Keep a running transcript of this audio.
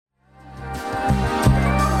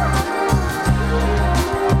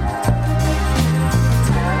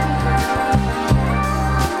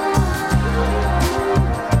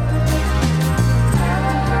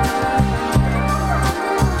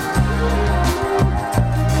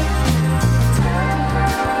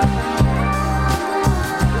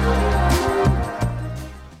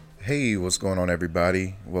what's going on,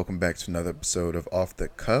 everybody? Welcome back to another episode of Off the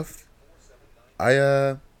Cuff.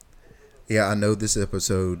 I know this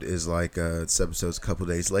episode is this episode's a couple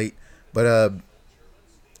days late, but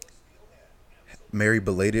merry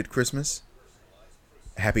belated Christmas,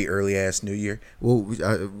 happy early ass New Year. Well,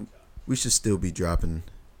 we should still be dropping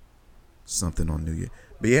something on New Year,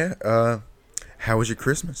 but yeah. How was your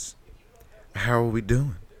Christmas? How are we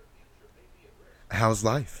doing? How's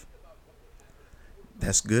life?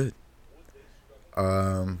 That's good. You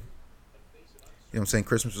know what I'm saying?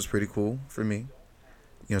 Christmas was pretty cool for me.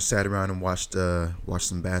 You know, sat around and watched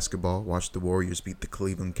some basketball, watched the Warriors beat the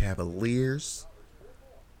Cleveland Cavaliers.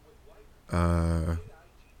 Yeah,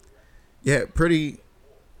 pretty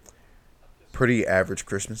average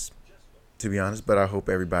Christmas, to be honest, but I hope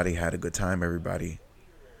everybody had a good time. Everybody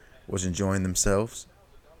was enjoying themselves.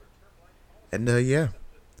 And yeah.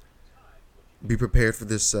 Be prepared for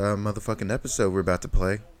this motherfucking episode we're about to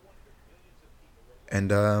play. And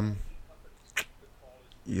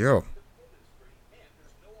yo.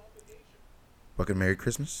 Fucking Merry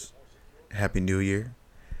Christmas. Happy New Year.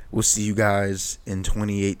 We'll see you guys in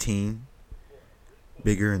 2018.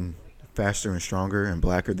 Bigger and faster and stronger and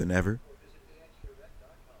blacker than ever.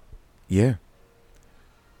 Yeah.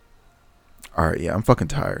 Alright, yeah, I'm fucking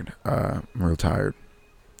tired. I'm real tired.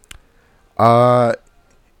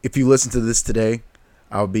 If you listen to this today,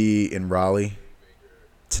 I'll be in Raleigh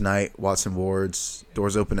tonight, Watson Ward's.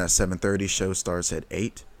 Doors open at 7:30. Show starts at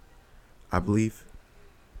 8, I believe.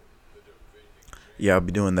 Yeah, I'll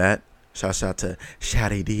be doing that. Shout out to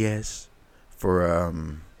Shadi Diaz for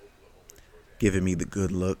giving me the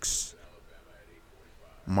good looks.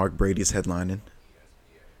 Mark Brady's headlining.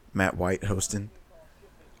 Matt White hosting.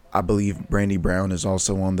 I believe Brandy Brown is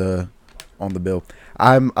also on the bill.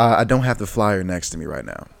 I don't have the flyer next to me right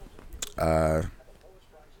now.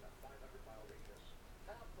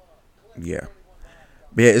 Yeah.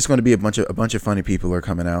 But yeah, it's going to be a bunch of funny people are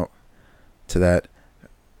coming out to that.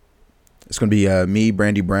 It's going to be me,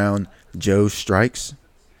 Brandy Brown, Joe Strikes,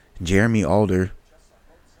 Jeremy Alder,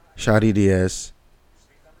 Shadi Diaz,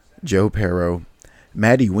 Joe Perro,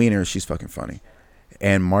 Maddie Weiner, she's fucking funny,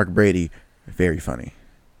 and Mark Brady, very funny.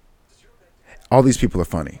 All these people are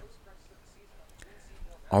funny.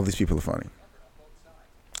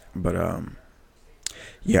 But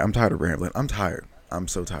yeah, I'm tired of rambling. I'm tired. I'm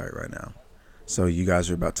so tired right now. So you guys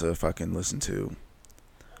are about to fucking listen to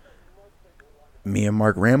me and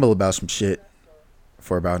Mark ramble about some shit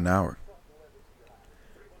for about an hour.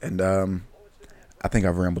 And I think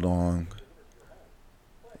I've rambled on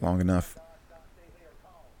long enough.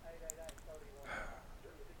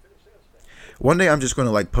 One day I'm just going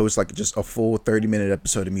to post just a full 30-minute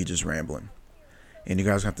episode of me just rambling. And you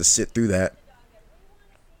guys have to sit through that.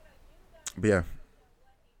 But yeah.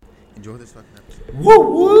 Enjoy this fucking episode. Woo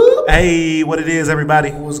woo! Hey, what it is,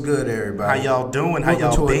 everybody? What's good, everybody? How y'all doing? How Welcome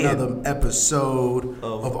y'all to been? Another episode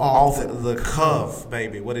of Off the Cuff,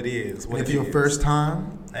 baby. What it is? If your first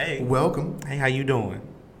time, hey, welcome. Hey, how you doing?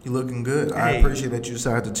 You looking good. Hey. I appreciate that you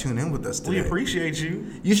decided to tune in with us today. We appreciate you.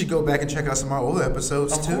 You should go back and check out some of our older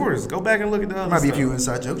episodes too. Of course, go back and look at the other Might be stuff. a few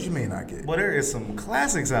inside jokes you may not get. Well, there is some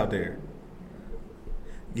classics out there.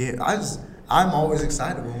 Yeah, I'm always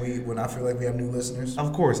excited when I feel like we have new listeners.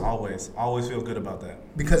 Of course, always feel good about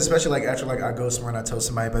that. Because especially after I go somewhere and I tell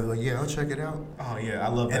somebody, but they're like, yeah, I'll check it out. Oh yeah, I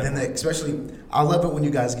love that. And then especially, I love it when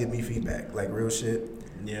you guys give me feedback, like real shit.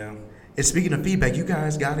 Yeah. And speaking of feedback, you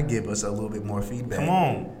guys got to give us a little bit more feedback. Come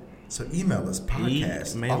on. So email us,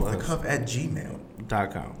 podcast,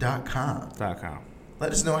 offthecuff@gmail.com.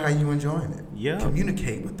 Let us know how you enjoying it. Yeah.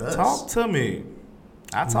 Communicate with us. Talk to me.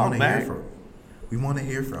 I talk back. We want to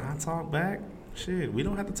hear from I you. talk back. Shit, we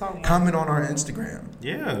don't have to talk more. Comment on our Instagram.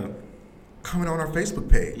 Yeah. Comment on our Facebook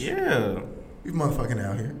page. Yeah. We motherfucking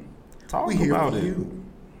out here. Talk we here about for it. you.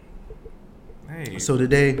 Hey. So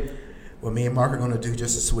today, what me and Mark are going to do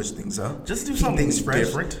just to switch things up. Just do keep something things fresh,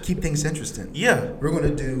 different. Keep things interesting. Yeah. We're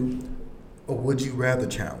going to do a Would You Rather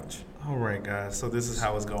challenge. All right, guys. So this is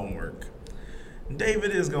how it's going to work.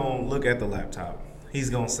 David is going to look at the laptop. He's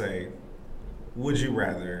going to say, would you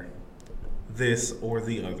rather this or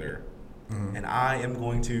the other? Mm-hmm. And I am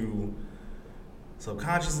going to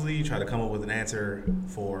subconsciously try to come up with an answer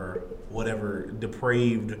for whatever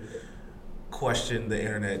depraved question the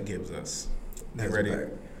internet gives us. You ready? Right.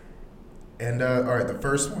 And all right, the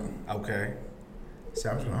first one. Okay. See,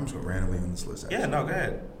 I'm just going randomly on this list. Actually. Yeah, no, go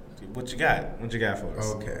ahead. What you got? What you got for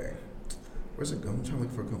us? Okay. Where's it going? I'm trying to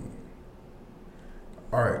look for a good one.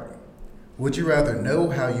 All right. Would you rather know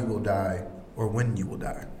how you will die or when you will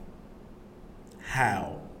die?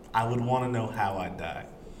 How? I would want to know how I die.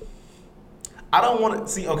 I don't want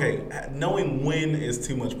to see. Okay, knowing when is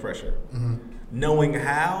too much pressure. Mm-hmm. Knowing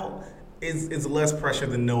how is less pressure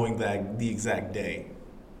than knowing the exact day.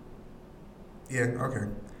 Yeah. Okay.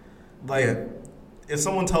 Like, Yeah. if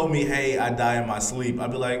someone told me, "Hey, I die in my sleep,"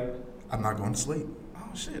 I'd be like, I'm not going to sleep. "Oh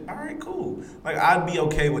shit, all right, cool." Like, I'd be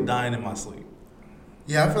okay with dying in my sleep.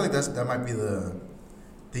 Yeah, I feel like that might be the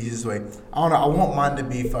easiest way. I don't know. I want mine to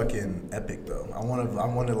be fucking epic though. I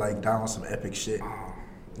want to like die on some epic shit.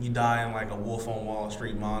 You die in like a Wolf on Wall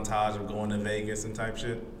Street montage of going to Vegas and type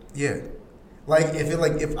shit. Yeah, like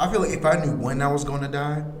if I feel like if I knew when I was going to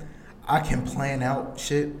die, I can plan out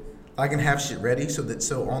shit. I can have shit ready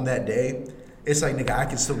so on that day, it's like nigga, I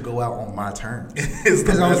can still go out on my terms.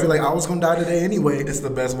 Because I was like, I was gonna die today anyway. It's the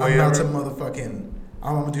best way I'm about ever. to motherfucking.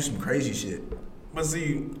 I'm gonna do some crazy shit. But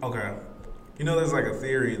see, okay, you know, there's like a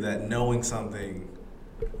theory that knowing something,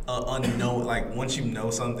 unknown, like once you know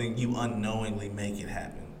something, you unknowingly make it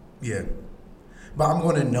happen. Yeah, but I'm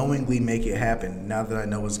going to knowingly make it happen now that I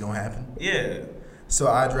know what's gonna happen. Yeah. So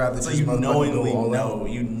I'd rather So just you motherfucking knowingly go all know, out.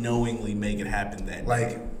 you knowingly make it happen that Like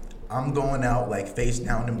day. I'm going out like face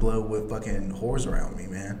down in blood with fucking whores around me,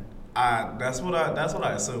 man. That's what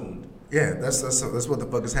I assumed. Yeah, that's what the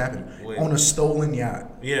fuck is happening Wait. on a stolen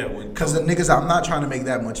yacht. Yeah, with Because the niggas, I'm not trying to make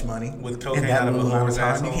that much money with in cocaine that out of a little amount of whore's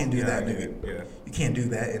time. You asshole. can't do Yeah, that, I get nigga. it. Yeah. You can't do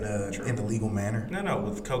that True. in a legal manner. No,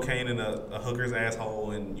 with cocaine in a hooker's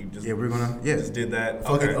asshole, and you just Yeah, we're gonna just did that.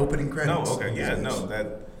 Fucking Okay. opening credits. No, okay, yeah, no,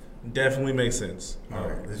 that definitely makes sense. All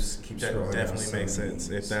right, let's keep That scrolling. definitely down makes some of sense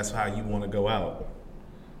these. if that's how you want to go out.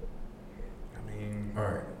 I mean, All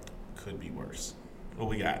right. could be worse. What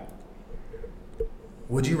we got?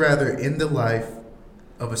 Would you rather end the life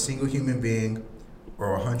of a single human being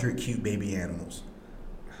or 100 cute baby animals?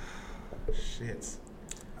 Shit.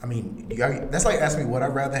 I mean, that's like asking me would I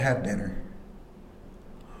rather have dinner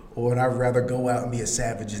or would I rather go out and be a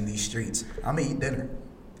savage in these streets? I'm gonna eat dinner.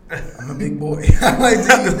 I'm a big boy. I like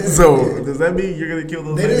to eat dinner. So does that mean you're gonna kill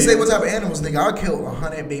those? They didn't baby say what type of animals, nigga. I'll kill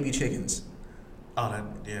 100 baby chickens. Oh, that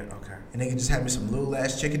yeah, okay. And they can just have me some little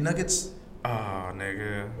ass chicken nuggets. Oh,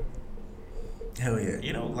 nigga. Hell yeah.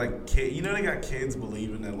 You know, like you know they got kids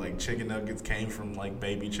believing that like chicken nuggets came from like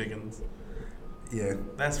baby chickens. Yeah.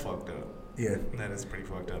 That's fucked up. Yeah. That is pretty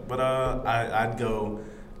fucked up. But I'd go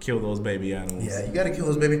kill those baby animals. Yeah, you gotta kill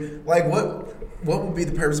those baby. Like, what would be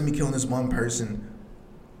the purpose of me killing this one person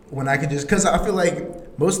when I could just? Because I feel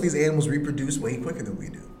like most of these animals reproduce way quicker than we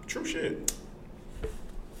do. True shit.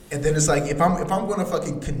 And then it's like if I'm gonna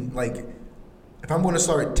fucking if I'm gonna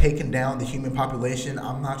start taking down the human population,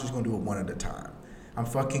 I'm not just gonna do it one at a time. I'm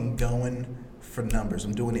fucking going for numbers.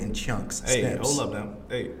 I'm doing it in chunks. Hey, steps. hold up now.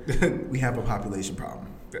 Hey. We have a population problem.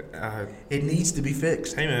 uh, It needs to be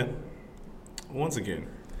fixed. hey man. Once again,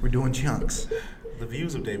 We're doing chunks. the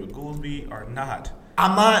views of David Goolsby are not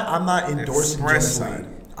I'm not endorsing Expressly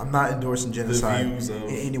genocide. I'm not endorsing the genocide views of in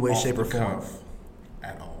any way, off shape, the or form. cuff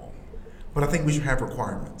at all. But I think we should have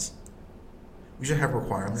requirements. We should have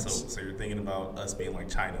requirements. So you're thinking about us being like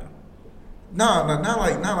China? No, not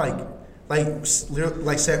like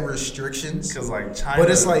set restrictions. Because like China,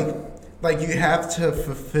 But it's like you have to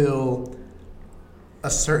fulfill a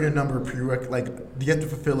certain number of you have to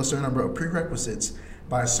fulfill a certain number of prerequisites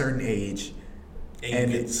by a certain age.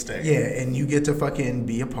 and you get to stay. Yeah, and you get to fucking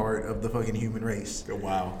be a part of the fucking human race.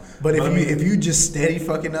 Wow. But I mean, if you just steady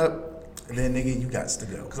fucking up, then nigga, you got to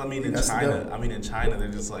go. Because I mean, You in gots to China, go. they're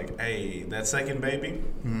just like, hey, that second baby,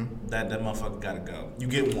 that motherfucker gotta go. You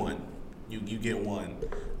get one. You get one.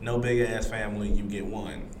 No big ass family. You get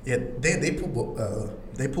one. Yeah, they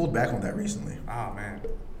pulled back on that recently. Oh man.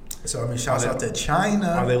 So I mean, shouts Are they- out to China.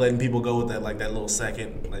 Are they letting people go with that that little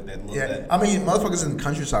second, like that little? Yeah, That, I mean, motherfuckers in the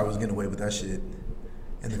countryside was getting away with that shit.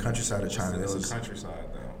 In the countryside of China, it's it the was, countryside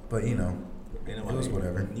though. but you know, Ain't it nobody- was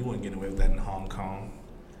whatever. You wouldn't get away with that in Hong Kong.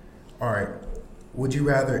 All right, would you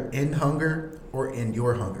rather end hunger or end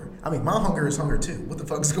your hunger? I mean, my hunger is hunger too. What the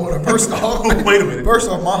fuck is going on? First off, Wait a minute. First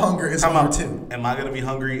off, my hunger is Time hunger out. too. Am I gonna be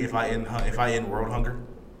hungry if I end world hunger?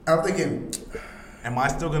 I'm thinking, Am I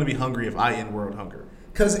still gonna be hungry if I end world hunger?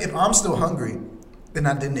 because if I'm still hungry, then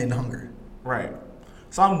I didn't end hunger. Right.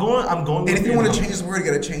 So I'm going. And with if you end want to hunger. change the word,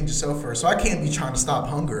 you got to change yourself first. So I can't be trying to stop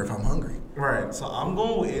hunger if I'm hungry. Right. So I'm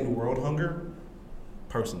going with end world hunger.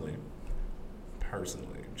 Personally,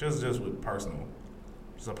 just with personal,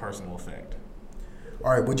 just a personal effect.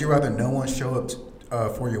 All right, would you rather no one show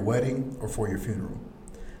up for your wedding or for your funeral?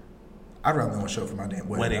 I'd rather no one show up for my damn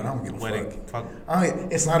wedding. I don't give a fuck.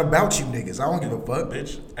 It's not about you niggas. I don't give a fuck.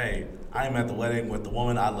 Bitch, hey, I am at the wedding with the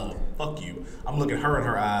woman I love. Fuck you. I'm looking her in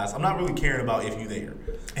her eyes. I'm not really caring about if you there.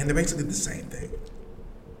 And they're basically the same thing.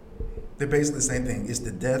 They're basically the same thing. It's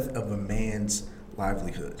the death of a man's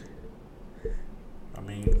livelihood. I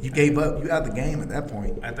mean, You gave up. You out the game at that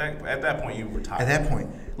point. at that point you retired. At that point,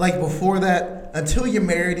 like before that, until you're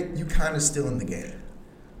married, you kind of still in the game.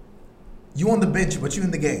 You on the bench, but you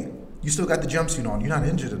in the game. You still got the jumpsuit on. You're not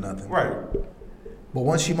injured or nothing. Right. But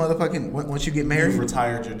once you get married, You've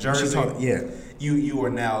retired your jersey. Yeah. You are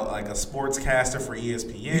now like a sportscaster for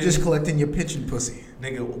ESPN. You're just collecting your pitching pussy.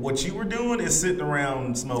 Nigga, what you were doing is sitting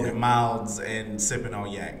around smoking mouths and sipping on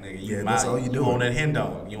yak, nigga. That's all you doing. You on that hen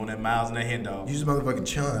dog. You on that mouths and that hen dog. You just motherfucking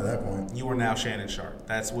chilling at that point. You are now Shannon Sharp.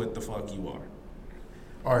 That's what the fuck you are.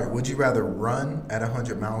 All right. Would you rather run at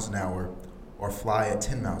 100 miles an hour or fly at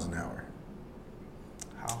 10 miles an hour?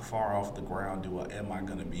 How far off the ground am I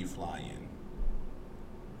gonna be flying?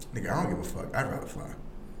 Nigga, I don't give a fuck. I'd rather fly.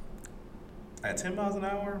 At 10 miles an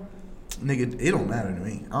hour? Nigga, it don't matter to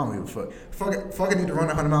me. I don't give a fuck. Fuck, I need to run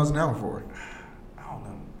 100 miles an hour for. I don't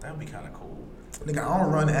know. That'd be kind of cool. Nigga, I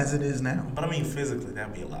don't run as it is now. But I mean, physically,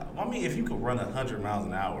 that'd be a lot. I mean, if you could run 100 miles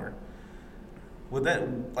an hour, would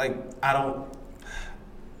that, like,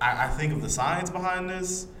 I think of the science behind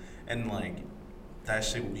this, and, like, that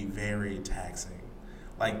shit would be very taxing.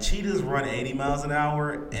 Like, cheetahs run 80 miles an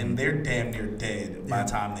hour, and they're damn near dead by the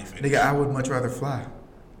time they finish. Nigga, I would much rather fly.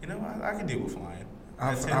 You know, I could deal with flying.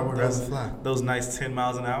 I would rather fly. Those nice 10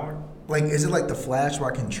 miles an hour? Like, is it like the Flash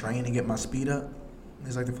where I can train and get my speed up?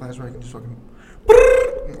 It's like the Flash where I can just fucking...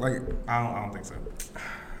 Like, I don't think so.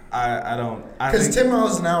 I don't. Because 10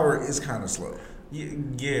 miles an hour is kind of slow.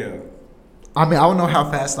 Yeah. I mean, I don't know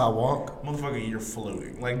how fast I walk. Motherfucker, you're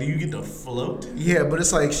floating. Like, do you get to float? Yeah, but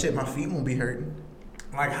it's like, shit, my feet won't be hurting.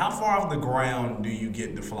 Like, how far off the ground do you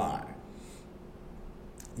get to fly?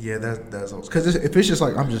 Yeah, that's all. Because if it's just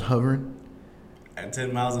like I'm just hovering at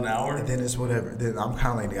 10 miles an hour, then it's whatever. Then I'm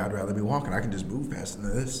kind of like, I'd rather be walking. I can just move faster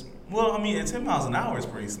than this. Well, I mean, at 10 miles an hour is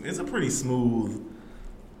it's a pretty smooth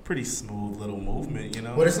little movement, you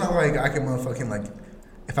know. But it's not like I can motherfucking like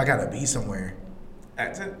if I gotta be somewhere.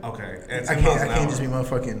 At 10, okay. At 10 I miles an hour. can't just be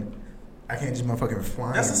motherfucking. I can't just motherfucking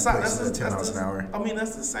flying. That's at 10 miles an hour. I mean,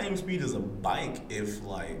 that's the same speed as a bike. If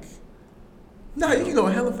like, no, you can go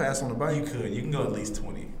hella fast on a bike. You could. You can go at least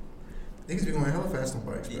 20. Niggas be going hella fast on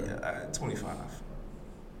bikes, bro. Yeah, 25.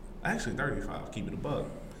 Actually, 35. Keep it a buck.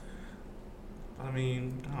 But I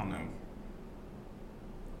mean, I don't know.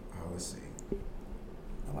 Oh, let's see.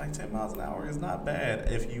 Like 10 miles an hour is not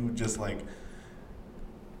bad if you just like.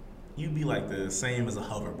 You'd be like the same as a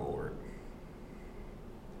hoverboard.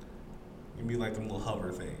 You'd be like them little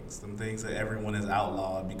hover things, them things that everyone has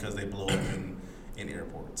outlawed because they blow up in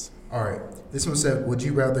airports. All right. This one said, would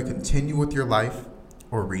you rather continue with your life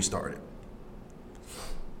or restart it?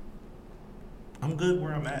 I'm good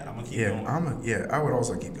where I'm at. I'm gonna keep going. I would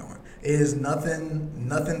also keep going. It is nothing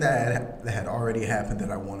that had already happened that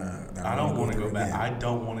I wanna. I don't want to go back. I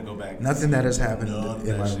don't want to go back. Nothing that has happened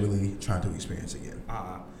am I really trying to experience again.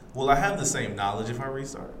 Well, I have the same knowledge if I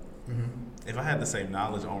restart. Mm-hmm. If I had the same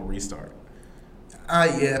knowledge on restart.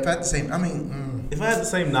 Yeah. If I had the same, if I had the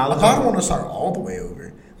same knowledge, if I don't want to start all the way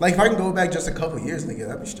over. Like if I can go back just a couple of years, nigga,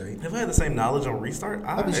 that'd be straight. If I had the same knowledge on restart,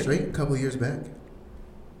 I'd be straight a couple of years back.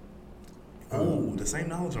 Oh, the same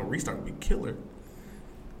knowledge on restart would be killer.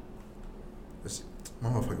 My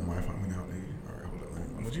motherfucking Wi-Fi went out, nigga. All right, hold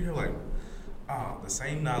up. Would you have like, the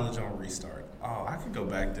same knowledge on restart? Oh, I could go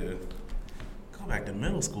back to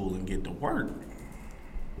middle school and get to work.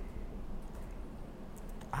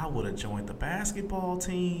 I would have joined the basketball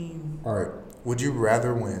team. All right. Would you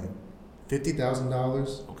rather win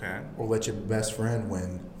 $50,000? Okay. Or let your best friend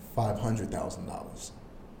win $500,000?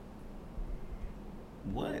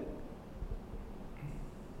 What?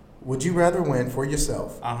 Would you rather win for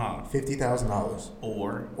yourself $50,000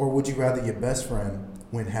 or would you rather your best friend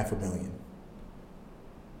win $500,000?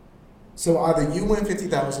 So either you win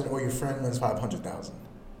 $50,000 or your friend wins $500,000.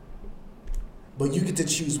 But you get to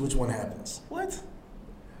choose which one happens. What?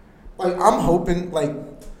 Like I'm hoping, like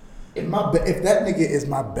if that nigga is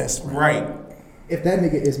my best friend, right? If that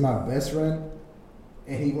nigga is my best friend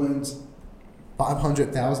and he wins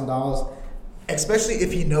 $500,000. Especially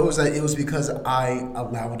if he knows that it was because I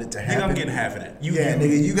allowed it to happen. Nigga, I'm getting half of that.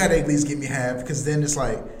 Nigga, you gotta at least give me half because then it's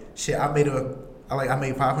like, shit. I made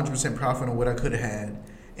 500% profit on what I could have had,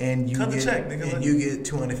 and you cut get the check, nigga. And you get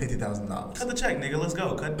 $250,000. Cut the check, nigga. Let's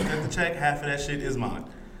go. Cut the check. Half of that shit is mine.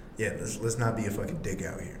 Yeah, let's not be a fucking dick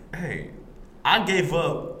out here. Hey, I gave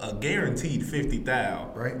up a guaranteed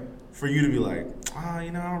 $50,000, right? For you to be like, I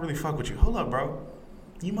don't really fuck with you. Hold up, bro.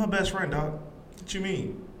 You my best friend, dog. What you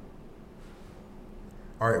mean?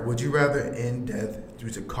 All right, would you rather end death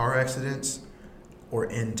due to car accidents or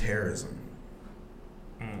end terrorism?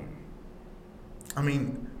 I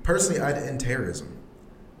mean, personally, I'd end terrorism.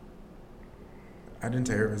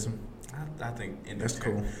 I think ending That's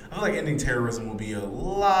cool. I feel like ending terrorism will be a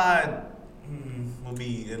lot. Will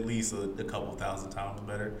be at least a couple thousand times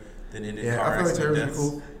better than ending car I feel like accident terrorism deaths.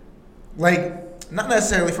 cool. Like, not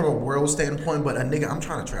necessarily from a world standpoint, but a nigga, I'm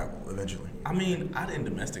trying to travel eventually. I mean, I'd end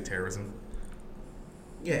domestic terrorism.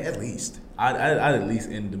 Yeah, at least. I'd at least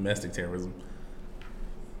end domestic terrorism.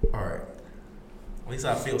 All right. At least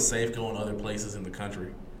I feel safe going other places in the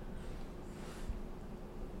country.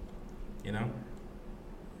 You know?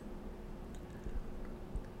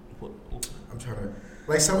 I'm trying to.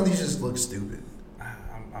 Like, some of these just look stupid.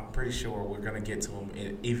 I'm pretty sure we're gonna get to them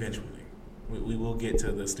eventually. We will get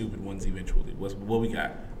to the stupid ones eventually. What we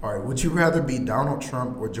got? All right. Would you rather be Donald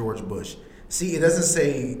Trump or George Bush? See, it doesn't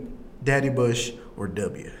say Daddy Bush or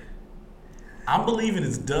W. I'm believing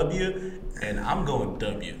it's W, and I'm going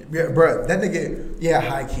W. Yeah, bro. That nigga. Yeah,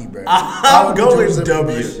 high key, bro. I'm going George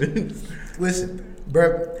W. Bush. Listen,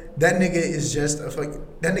 bro. That nigga is just a fuck.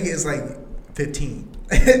 That nigga is like 15.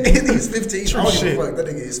 He's 15. True I don't shit. give a fuck. That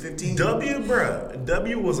nigga is 15. W, bruh.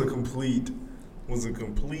 W was a complete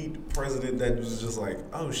president that was just like,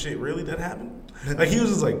 oh shit, really? That happened? Like, he was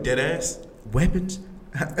just like, dead ass? Weapons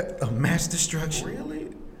of mass destruction. Really?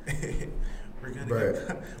 we're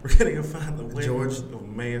Bruh. gonna go find the weapons George- of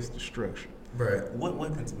mass destruction. Bro. What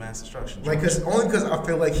weapons of mass destruction? Like, George? only because I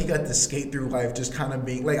feel like he got to skate through life just kind of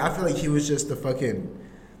being like, I feel like he was just a goof.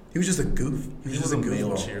 He was a male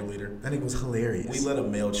goofball. cheerleader. That nigga was hilarious. We let a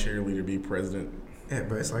male cheerleader be president. Yeah,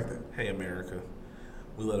 bro, it's like that. Hey, America.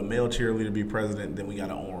 We let a male cheerleader be president, then we got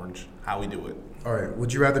an orange. How we do it? All right,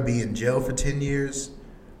 would you rather be in jail for 10 years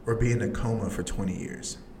or be in a coma for 20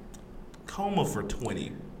 years? Coma for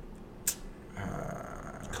 20.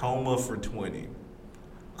 Coma for 20.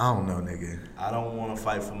 I don't know, nigga. I don't want to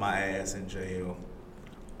fight for my ass in jail.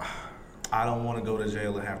 I don't want to go to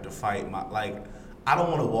jail and have to fight my I don't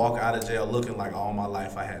want to walk out of jail looking like all my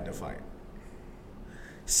life I had to fight.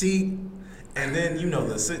 See, And then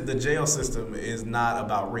the jail system is not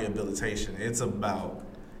about rehabilitation. It's about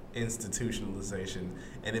institutionalization,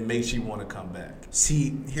 and it makes you want to come back.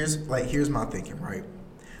 see, here's my thinking, right?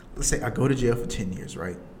 Let's say I go to jail for 10 years,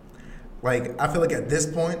 right? Like, I feel like at this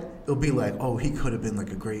point, it'll be like, oh, he could have been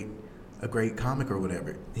like a great comic or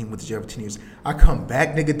whatever. He went to jail for 10 years. I come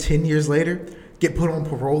back, nigga, 10 years later, get put on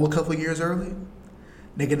parole a couple of years early.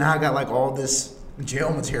 Nigga, now I got like all this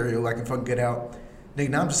jail material I can fucking get out. Nigga,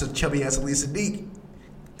 now I'm just a chubby ass Ali Sadiq.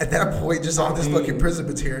 At that point, just all this fucking prison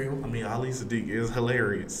material. I mean, Ali Sadiq is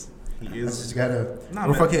hilarious. He I is. just gotta. Nah, or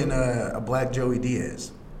man. fucking a black Joey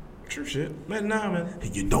Diaz. True shit. Man, nah, man. Hey,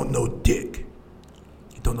 you don't know dick.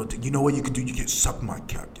 You don't know dick. You know what you can do? You can suck my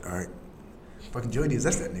cock, alright? Fucking Joey Diaz,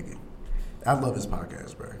 that's that nigga. I love his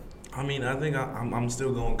podcast, bro. I mean, I think I'm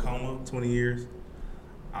still going coma, 20 years.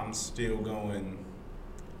 I'm still going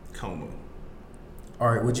coma.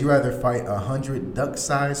 Alright, would you rather fight 100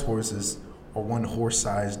 duck-sized horses or one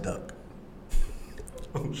horse-sized duck?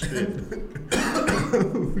 Oh, shit.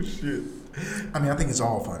 Oh, shit. I mean, I think it's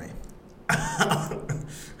all funny.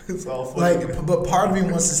 It's all funny. Like, but part of me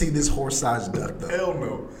wants to see this horse-sized duck, though. Hell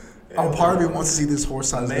no. Oh, part of me wants to see this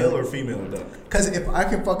horse-sized Male duck. or female duck? Because if I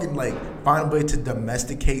can fucking, like, find a way to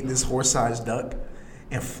domesticate this horse-sized duck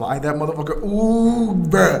and fly that motherfucker, ooh,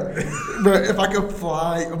 bruh. Bruh, if I could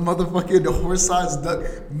fly a motherfucking horse-sized duck,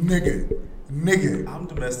 nigga. I'm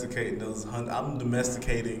domesticating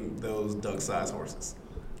those duck-sized horses.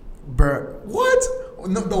 Bruh, what?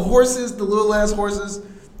 No, the horses, the little-ass horses?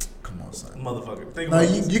 Come on, son. Motherfucker. Think No, about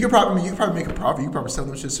you this. could probably make a profit. You could probably sell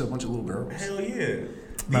them shit to a bunch of little girls. Hell yeah.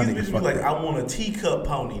 Nah, These nigga, bitches be fuck like, that. I want a teacup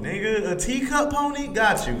pony, nigga. A teacup pony?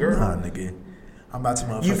 Got you, girl. Nah, nigga. I'm about to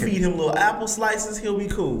motherfucking... You feed him little apple slices, he'll be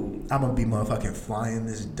cool. I'm gonna be motherfucking flying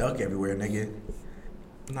this duck everywhere, nigga.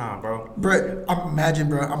 Nah, bro. Bruh, imagine,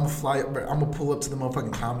 bruh, I'm gonna fly, bruh, I'm gonna pull up to the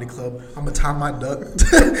motherfucking comedy club. I'm gonna tie my duck in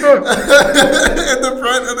the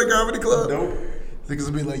front of the comedy club. Nope. Niggas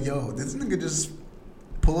will be like, yo, this nigga just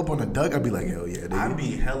pull up on a duck. I'd be like, hell yeah, nigga. I'd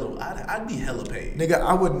be hella paid. Nigga,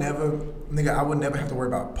 I would never have to worry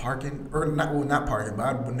about parking, or not parking, but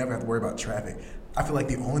I would never have to worry about traffic. I feel like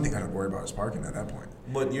the only thing I have to worry about is parking at that point.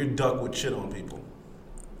 But your duck would shit on people.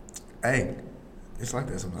 Hey, it's like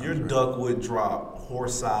that sometimes. Your right? duck would drop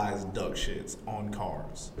horse-sized duck shits on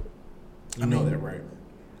cars. You know that, right?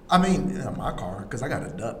 I mean, in my car, because I got a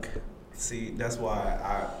duck. See, that's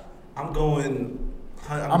why I'm going.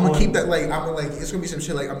 I'm gonna keep that it's gonna be some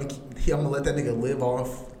shit like I'm gonna let that nigga live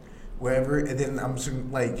off wherever, and then I'm just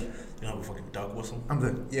like You know, have a fucking duck whistle.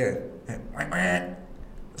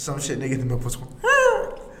 some shit nigga in the middle of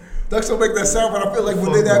ducks don't make that sound, but I feel like when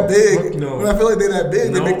Fuck they that no. big, Fuck no. when I feel like they that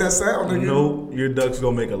big, they Nope. make that sound. Nigga. Nope, your duck's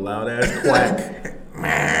gonna make a loud ass quack.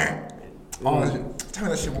 Oh, Tell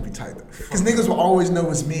me that shit won't be tight though. Because niggas will always know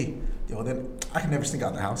it's me. Yo, then I can never sneak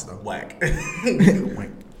out the house though. Whack. Whack.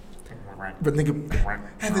 But nigga,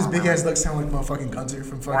 had this big ass duck sound like motherfucking Gunter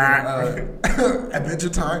from fucking Adventure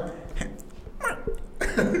Time.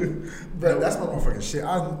 But that's my motherfucking shit.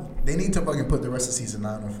 They need to fucking put the rest of season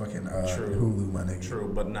 9 on fucking Hulu, my nigga.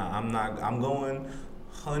 True, but nah, I'm not. I'm going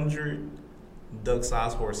 100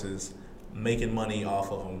 duck-sized horses, making money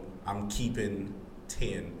off of them. I'm keeping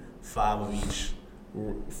 10, 5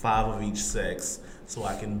 of each sex, so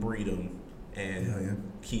I can breed them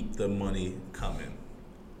and keep the money coming.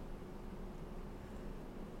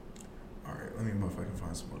 All right, let me motherfucking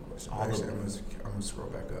find some more questions. Actually, I'm gonna scroll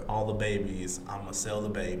back up. All the babies, I'm gonna sell the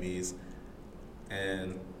babies,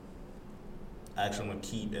 and actually I'm gonna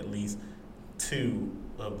keep at least 2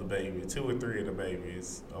 of the babies, 2 or 3 of the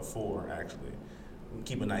babies, or 4 actually.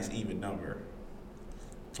 Keep a nice even number,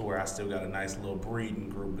 to where I still got a nice little breeding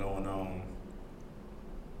group going on.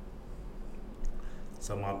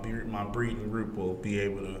 So my breeding group will be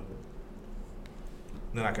able to.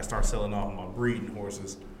 Then I can start selling off my breeding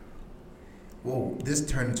horses. Whoa, this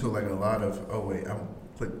turned into like a lot of. Oh wait, I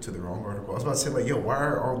clicked to the wrong article. I was about to say like, yo, why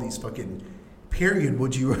are all these fucking period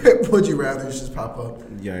would you rather just pop up?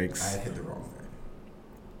 Yikes! I hit the wrong thing.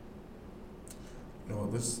 No,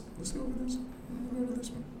 let's go with this. Go to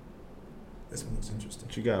this one. This one looks interesting.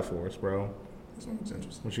 What you got for us, bro? This one looks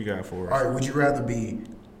interesting. What you got for us? All right, would you rather be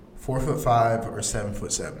 4'5" or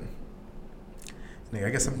 7'7"? Nigga, I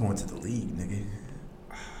guess I'm going to the league, nigga.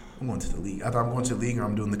 I'm going to the league. Either I'm going to the league or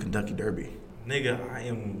I'm doing the Kentucky Derby. Nigga, I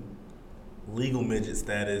am legal midget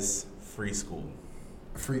status, free school.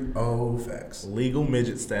 Facts. Legal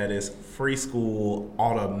midget status, free school,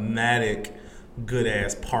 automatic, good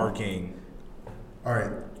ass parking. All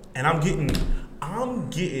right. And I'm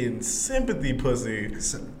getting sympathy pussy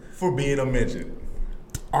for being a midget.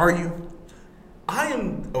 Are you? I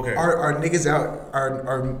am okay. Are niggas out?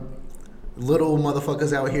 Are little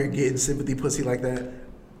motherfuckers out here getting sympathy pussy like that?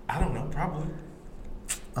 I don't know. Probably.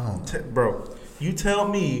 Oh, Bro, you tell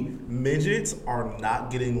me midgets are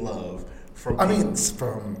not getting love from.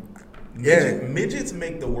 Midgets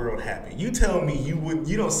make the world happy. You tell me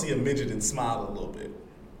you don't see a midget and smile a little bit.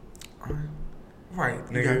 Right,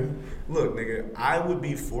 nigga. Look, nigga, I would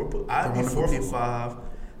be 4'5",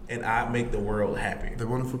 and I'd make the world happy. They're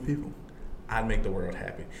wonderful people. I'd make the world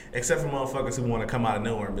happy. Except for motherfuckers who want to come out of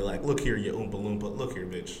nowhere and be like, look here, you Oompa Loompa. Look here,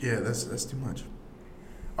 bitch. Yeah, that's too much.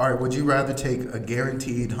 All right, would you rather take a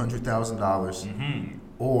guaranteed $100,000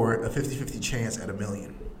 or a 50-50 chance at $1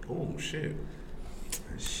 million? Oh, shit.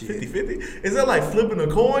 50-50? Is that like flipping a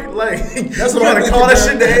coin? Like, that's what I'm call that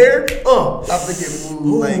shit in the air? I'm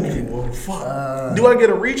thinking, well, fuck. Do I get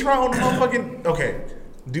a retry on the motherfucking... Okay.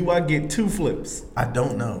 Do I get 2 flips? I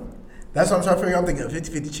don't know. That's what I'm trying to figure out. I'm thinking a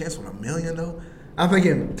 50-50 chance on $1 million, though. I'm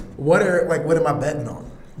thinking, what am I betting on?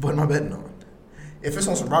 What am I betting on? If it's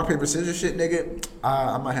on some rock, paper, scissors shit, nigga,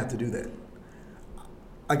 I might have to do that.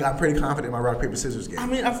 Like, I'm pretty confident in my rock, paper, scissors game. I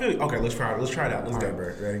mean, I feel... Okay, let's try it. Let's try it out. Let's go. All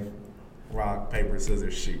right, bro. Ready? Rock, paper,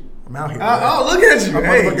 scissors, shoot. I'm out here. Oh, look at you! I'm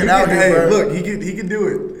motherfucking out here, bro. Look, he can do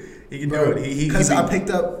it. He can do it. Because I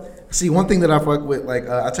picked up. See, one thing that I fuck with, like,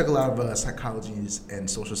 I took a lot of psychologies and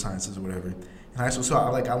social sciences or whatever in high school. So I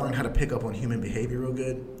learned how to pick up on human behavior real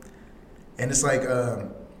good. And it's like,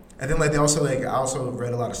 and then like I also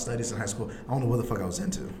read a lot of studies in high school. I don't know what the fuck I was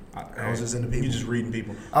into. I was just into people. You just reading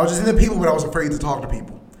people. I was just into people, but I was afraid to talk to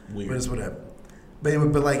people. Weird. But it's whatever. But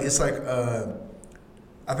anyway, like it's like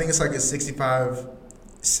I think it's like a 65.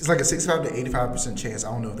 It's like a 65 to 85% chance.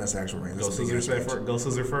 I don't know if that's the actual range. Go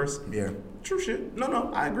scissors first? Yeah. True shit.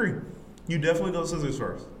 No, I agree. You definitely go scissors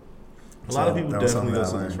first. A lot of people definitely go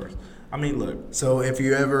scissors first. I mean, look. So if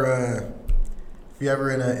you're ever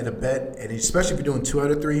in a bet, and especially if you're doing 2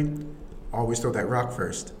 out of 3, always throw that rock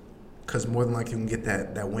first, because more than likely you can get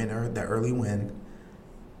that winner, that early win.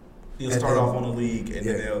 You'll start off on the league, and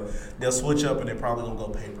then they'll switch up, and they're probably gonna go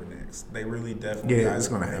paper next. They really definitely it's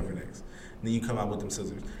gonna happen next. Then you come out with them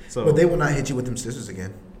scissors. So, but they will not hit you with them scissors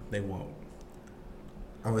again. They won't.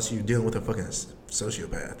 Unless you're dealing with a fucking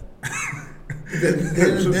sociopath.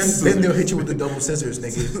 then they'll hit you with the double scissors,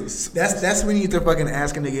 nigga. That's when you need to fucking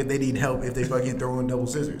ask a nigga if they need help, if they fucking throw in double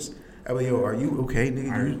scissors. I'm like, yo, are you okay,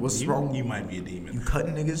 nigga? What's wrong? You might be a demon. You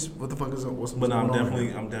cutting niggas? What the fuck is what's But going no, on?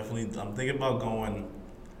 I'm thinking about going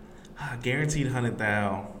guaranteed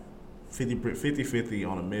 100,000, 50-50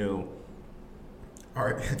 on $1 million. All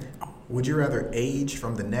right. Would you rather age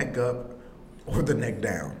from the neck up or the neck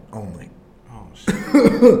down only? Oh shit.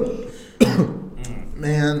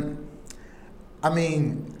 Man, I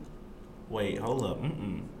mean. Wait, hold up.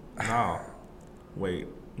 No. Wait.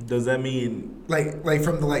 Does that mean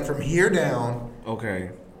from here down,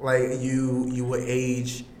 okay? like you will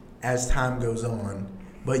age as time goes on,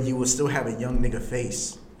 but you will still have a young nigga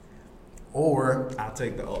face. Or I'll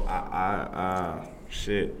take the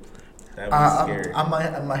shit. That'd be scary.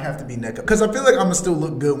 I might have to be neck up because I feel like I'm gonna still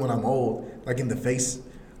look good when I'm old, like in the face.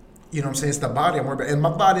 You know what I'm saying? It's the body I'm worried about, and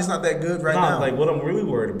my body's not that good right now. Like what I'm really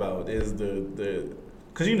worried about is the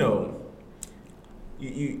because you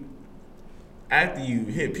after you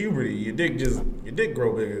hit puberty, your dick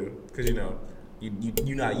grow bigger because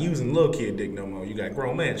you're not using little kid dick no more. You got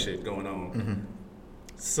grown man shit going on. Mm-hmm.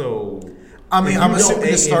 So I mean, I'm assuming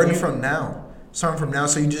it's starting from now. So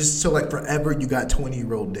like forever you got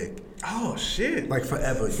 20-year-old dick. Oh shit! Like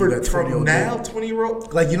forever. You got 20-year-old now,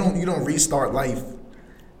 20-year-old. Like you don't restart life,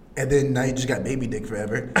 and then now you just got baby dick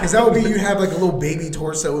forever. Because that would be you have like a little baby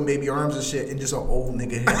torso and baby arms and shit, and just an old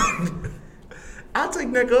nigga head. I'll take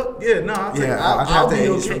neck up. Yeah, no, I'll take. Yeah, I'll be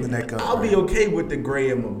okay. From the neck up. I'll be okay with the gray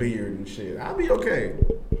in my beard and shit. I'll be okay.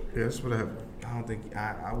 Yeah, that's what happened. I don't think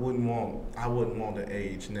I wouldn't want to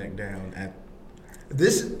age neck down at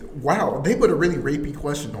this. Wow, they put a really rapey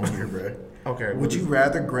question on here, bro. Okay. Would you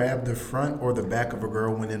rather grab the front or the back of a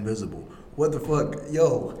girl when invisible? What the fuck,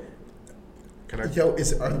 yo?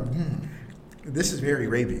 This is very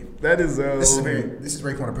rapey. That is this is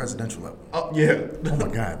rape on a presidential level. Oh yeah. Oh my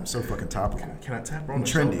god, I'm so fucking topical. Can I tap her on the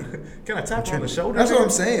trendy? Shoulder? Can I tap her on the shoulder? That's what I'm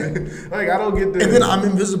saying. Like I don't get this. And then I'm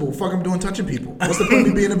invisible. Fuck, I'm doing touching people. What's the point of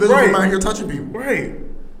me being invisible? Right. I'm out here touching people. Right.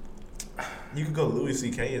 You could go Louis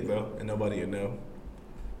C.K. it though, and nobody would know.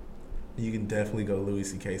 You can definitely go Louis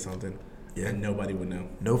C.K. something, and nobody would know.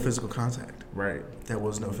 No physical contact. Right. There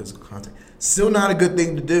was no physical contact. Still not a good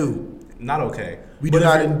thing to do. Not okay. We do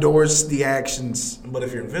not endorse the actions. But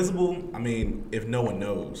if you're invisible, I mean, if no one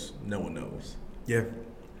knows, no one knows. Yeah.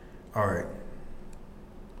 All right.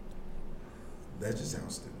 That just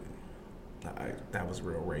sounds stupid. That was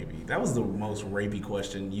real rapey. That was the most rapey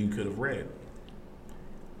question you could have read.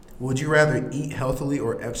 Would you rather eat healthily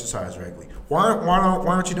or exercise regularly? Why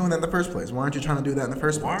aren't you doing that in the first place? Why aren't you trying to do that in the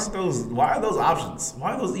first place? Why are those options?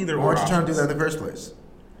 Why are those either or? Why aren't you trying to do that in the first place?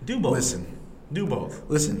 Do both. Listen. Do both.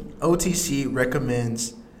 Listen, OTC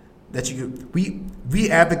recommends that we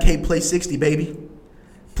advocate play 60, baby.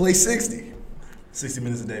 Play 60. 60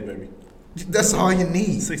 minutes a day, baby. That's all you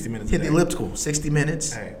need. 60 minutes a day. Hit the elliptical. 60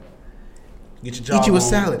 minutes. Hey. Get your job. Eat you a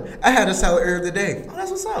salad. I had a salad earlier today. Oh,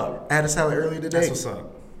 that's what's up. I had a salad earlier today. That's what's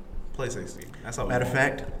up. Play 60. That's all. Matter of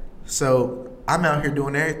fact, so I'm out here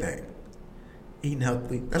doing everything. Eating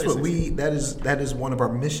healthy. That's what that is one of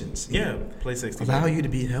our missions. Yeah, play 60. Allow you to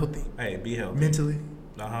be healthy. Hey, be healthy. Mentally.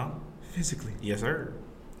 Physically. Yes, sir.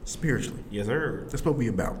 Spiritually. Yes, sir. That's what we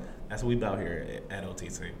about. That's what we about here at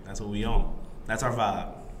OTC. That's what we on. That's our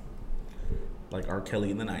vibe. Like R. Kelly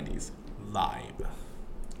in the 90s. Vibe.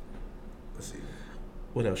 Let's see.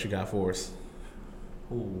 What else you got for us?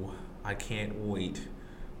 Ooh, I can't wait.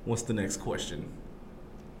 What's the next question?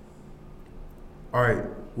 All right.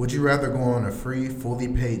 Would you rather go on a free, fully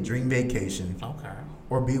paid dream vacation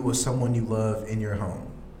or be with someone you love in your home?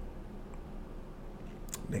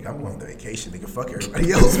 Nigga, I'm going on the vacation. Nigga, fuck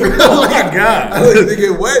everybody else. Oh my god.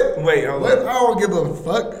 Nigga, what? Wait, hold what? on. I don't give a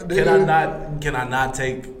fuck. Nigga. Can I not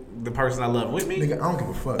take the person I love with me? Nigga, I don't give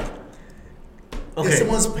a fuck. Okay. If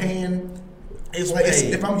someone's paying,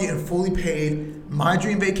 if I'm getting fully paid my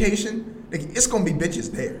dream vacation, it's gonna be bitches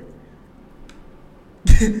there.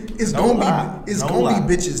 It's gonna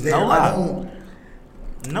be bitches there.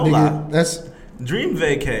 No lie. That's dream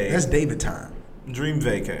vacay. That's David time. Dream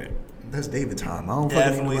vacay. That's David time. I don't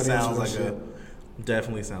definitely sounds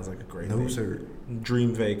like a great no thing. Sir.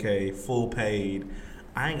 Dream vacay, full paid.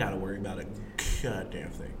 I ain't gotta worry about a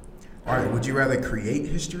goddamn thing. All right. Would you rather create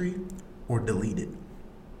history or delete it?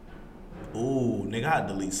 Ooh, nigga, I'd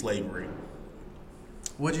delete slavery.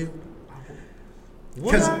 Would you?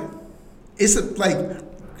 Because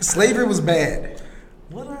slavery was bad.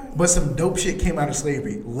 Would I? But some dope shit came out of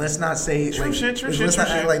slavery. Let's not say let's not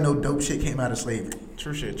act like no dope shit came out of slavery.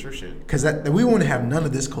 True shit. Because we wouldn't have none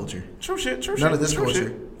of this culture. True shit. None of this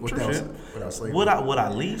culture without slavery. Would I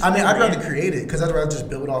leave? I mean, I'd rather create it because I'd rather just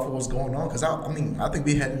build off of what's going on. Because I think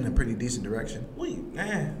we head in a pretty decent direction.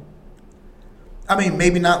 I mean,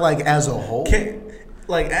 maybe not like as a whole.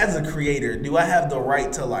 As a creator, do I have the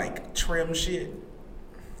right to like trim shit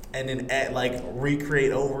and then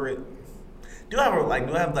recreate over it? Do I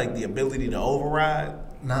have the ability to override?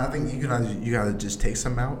 Nah, I think you gotta just take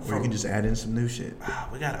some out, or you can just add in some new shit. I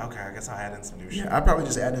guess I'll add in some new shit. Yeah, I'd probably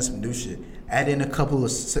just add in some new shit. Add in a couple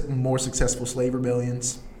of more successful slave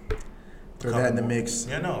rebellions. Throw that in the mix.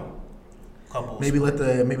 Yeah, no. Couple. Maybe let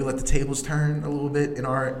the tables turn a little bit in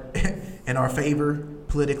our favor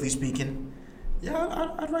politically speaking,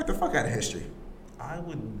 yeah, I'd write the fuck out of history. I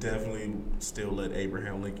would definitely still let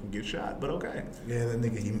Abraham Lincoln get shot, but okay. Yeah, that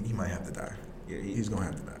nigga, he might have to die. Yeah, He's gonna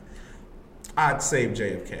have to die. I'd save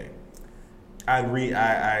JFK.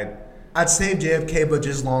 I'd save JFK, but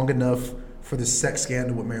just long enough for the sex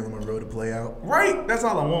scandal with Marilyn Monroe to play out. Right. That's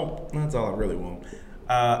all I want. That's all I really want.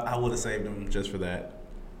 I would have saved him just for that.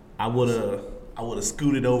 I would have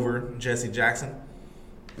scooted over Jesse Jackson.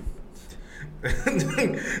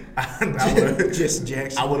 Jesse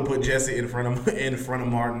Jackson. I would have put Jesse in front of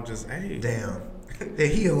Martin. Just hey, damn. Yeah,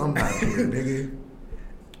 he alumni here, nigga.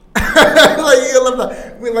 Like he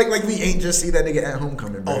alumni. Like we ain't just see that nigga at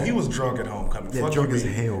homecoming, bro. Oh, he was drunk at homecoming. Yeah, Fuck drunk you, as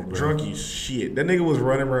man. hell, bro. Drunk as shit. That nigga was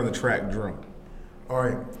running around the track drunk. All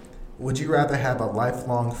right. Would you rather have a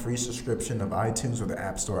lifelong free subscription of iTunes or the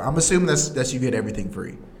App Store? I'm assuming that's you get everything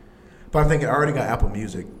free. But I'm thinking I already got Apple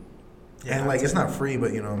Music. Yeah, and like it's not free,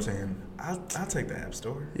 but you know what I'm saying. I'll take the App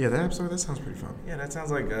Store. Yeah, the App Store, that sounds pretty fun. Yeah, that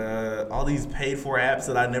sounds like all these paid for apps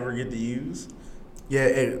that I never get to use.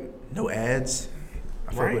 Yeah, no ads.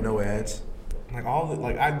 I fuck Right. with no ads.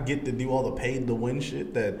 Like I get to do all the paid to win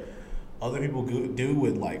shit that other people do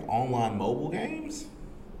with like online mobile games.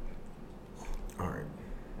 All right.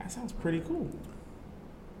 That sounds pretty cool.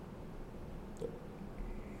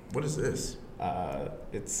 What is this?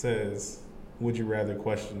 It says, "Would you rather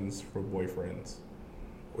questions for boyfriends?"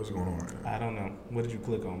 What's going on right now? I don't know. What did you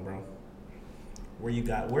click on, bro?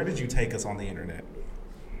 Where did you take us on the internet?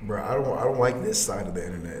 Bro, I don't like this side of the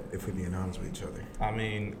internet, if we're being honest with each other. I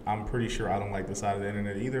mean, I'm pretty sure I don't like the side of the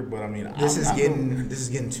internet either, but I mean, This is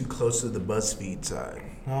getting too close to the BuzzFeed side.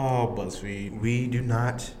 Oh, BuzzFeed. We do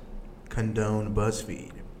not condone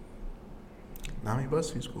BuzzFeed. Not me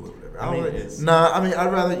BuzzFeed school or whatever.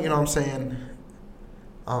 I'd rather, you know what I'm saying?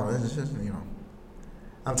 Oh, it's just, you know.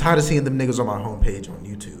 I'm tired of seeing them niggas on my homepage on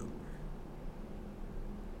YouTube.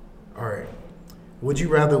 All right. Would you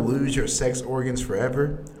rather lose your sex organs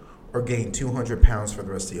forever or gain 200 pounds for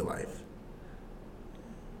the rest of your life?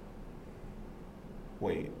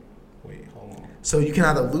 Wait, hold on. So you can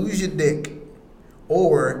either lose your dick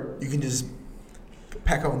or you can just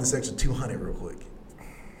pack on this extra 200 real quick.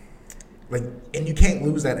 Like, and you can't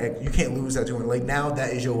lose that. You can't lose that 200. Like now,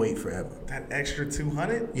 that is your weight forever. That extra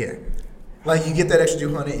 200? Yeah. Like you get that extra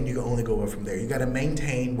 200 and you can only go up from there. You got to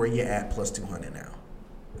maintain where you're at plus 200 now.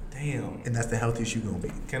 Damn. And that's the healthiest you're gonna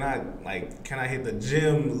be. Can I hit the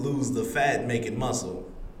gym, lose the fat, make it muscle?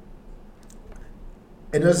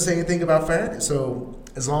 It doesn't say anything about fat. So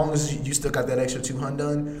as long as you still got that extra 200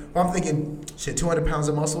 done, but I'm thinking, shit, 200 pounds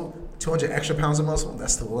of muscle, 200 extra pounds of muscle,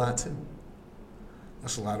 that's still a lot too.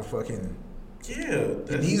 That's a lot of fucking. Yeah.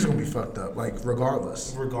 Your knees are gonna be fucked up, like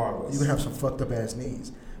regardless. You gonna have some fucked up ass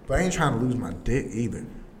knees. But I ain't trying to lose my dick either.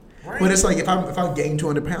 Right. But it's like if I gain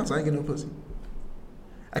 200 pounds, I ain't get no pussy.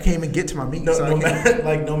 I can't even get to my meat.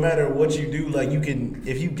 No matter what you do, like you can,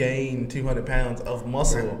 if you gain 200 pounds of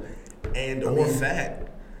muscle or fat,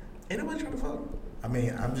 ain't nobody trying to fuck. I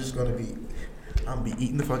mean, I'm gonna be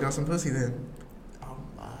eating the fuck out some pussy then.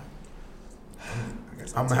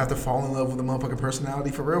 I'm gonna have to fall in love with the motherfucking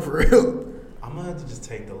personality for real. I'm gonna have to just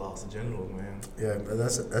take the loss of genitals, man. Yeah,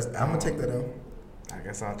 that's I'm gonna take that out. I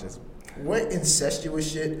guess I'll just. What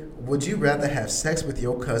incestuous shit would you rather have sex with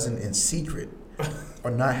your cousin in secret,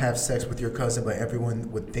 or not have sex with your cousin but everyone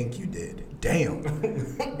would think you did? Damn.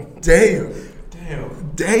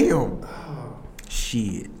 Oh.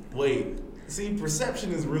 Shit. Wait. See,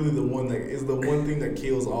 perception is really the one thing that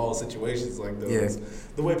kills all situations like those. Yeah.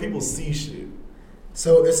 The way people see shit.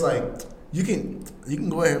 So it's like you can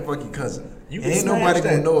go ahead and fuck your cousin. Ain't nobody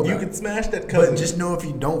gonna know about it. You can smash that cousin. But just know if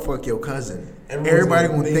you don't fuck your cousin, Everyone's everybody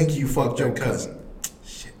gonna gonna think you fucked your cousin.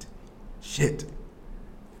 Shit.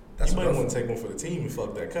 You might want to take one for the team and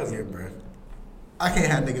fuck that cousin. Yeah, bro. I can't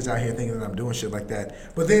have niggas out here thinking that I'm doing shit like that.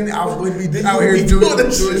 But then I would be out here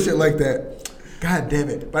doing shit like that. God damn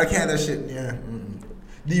it! But I can't have that shit. Yeah. Mm-mm.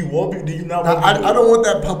 Do you not? I don't want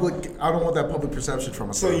that public. I don't want that public perception from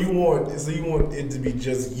myself. So you want it to be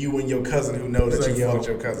just you and your cousin who know that you fucked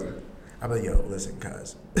your cousin. I'm like, yo, listen,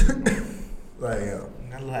 cuz. Like, yo.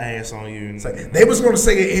 Got a little ass on you. It's like, they was going to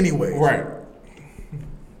say it anyway. Right.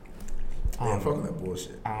 Yeah, fucking that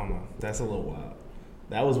bullshit. I don't know. That's a little wild.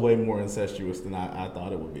 That was way more incestuous than I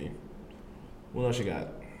thought it would be. What else you got?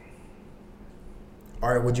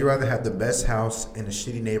 All right, would you rather have the best house in a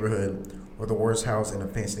shitty neighborhood or the worst house in a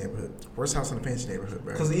fancy neighborhood? Worst house in a fancy neighborhood,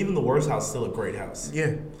 bro. Because even the worst house is still a great house.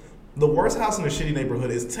 Yeah. The worst house in a shitty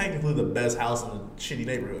neighborhood is technically the best house in a shitty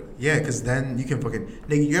neighborhood. Yeah, because then you can fucking...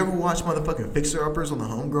 Nigga, you ever watch motherfucking Fixer-Uppers on the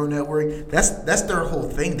Homegrown Network? That's their whole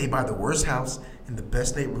thing. They buy the worst house in the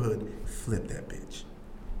best neighborhood, flip that bitch.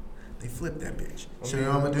 They flip that bitch. So you know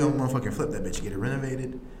what I'm gonna do? I'm gonna fucking flip that bitch. Get it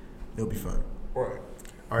renovated. It'll be fun. Right.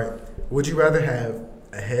 All right. Would you rather have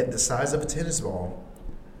a head the size of a tennis ball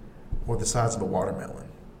or the size of a watermelon?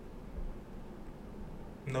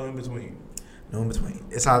 No in between. No in between.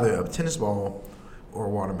 It's either a tennis ball or a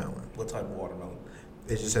watermelon. What type of watermelon?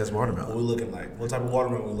 It just says What watermelon. we looking like? What type of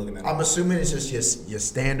watermelon we looking at? I'm assuming it's just your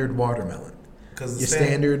standard watermelon. Because your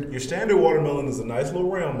standard. Your standard watermelon is a nice little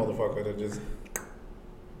round motherfucker that just.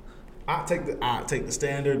 I take the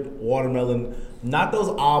standard watermelon, not those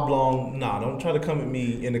oblong. Nah, don't try to come at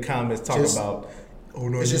me in the comments talking about. Oh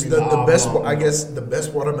no, It's you just mean the best. oblong. I guess the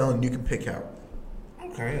best watermelon you can pick out.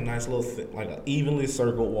 Okay, a nice little like an evenly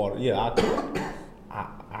circled water. Yeah,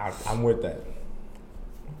 I'm with that.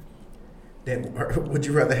 Then, would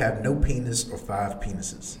you rather have no penis or 5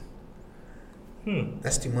 penises?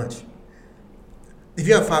 That's too much. If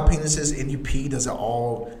you have 5 penises and you pee, does it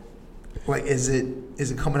all, like, is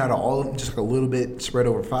it coming out of all of them, just like a little bit spread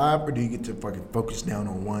over 5, or do you get to fucking focus down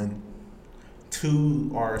on one?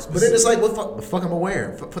 2 are specific. But then it's like, what the fuck am I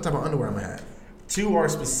wearing? What type of underwear am I have? 2 are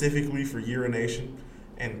specifically for urination,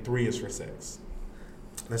 and 3 is for sex.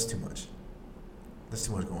 That's too much. That's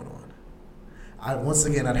too much going on. Once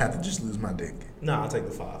again, I'd have to just lose my dick. Nah, I'll take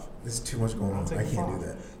the 5. There's too much going on. take I can't 5. do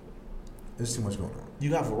that. There's too much going on. You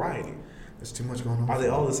got variety. There's too much going on. Are they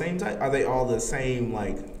all the same type? Are they all the same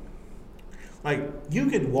like you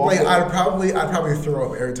could walk? Like up, I'd probably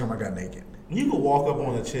throw up every time I got naked. You could walk up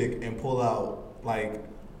on a chick and pull out like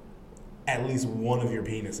at least one of your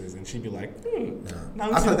penises, and she'd be like,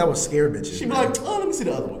 I thought that would scare bitches. She'd be man. like, oh, let me see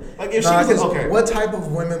the other one. Like if Nah, she was 'cause like, okay, what type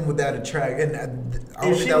of women would that attract? And I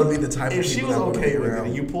don't think that would be the type of If she people was that would okay be with it, around.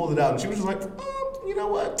 and you pulled it out, and she was just like, you know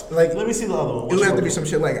what? Like, let me see the other one. It would have to be some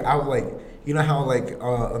shit like I would like, you know how like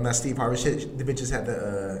on that Steve Harvey shit, the bitches had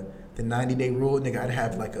the 90-day rule. Nigga, I'd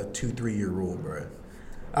have like a 2-3 year rule, bro.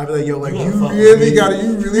 I'd be like, yo, like you really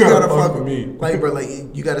gotta fuck with me, like, bro, like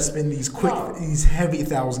you gotta spend these these heavy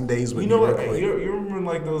 1,000 days with you me. know what? Real quick. You remember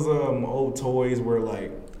like those old toys where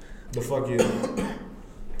like the fucking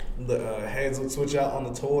the heads would switch out on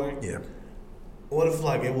the toy. Yeah. What if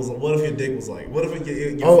like it was? What if your dick was like? What if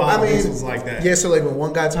your penis was like that? Yeah, so like when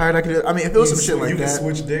one got tired, I could. I mean, if it was some shit like you that, can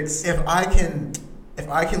switch dicks. If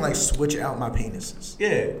I can like switch out my penises,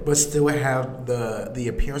 Yeah, but still have the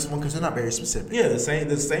appearance of one, because they're not very specific. yeah, the same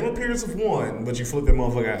appearance of one, but you flip that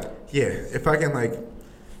motherfucker out. Yeah, if I can like,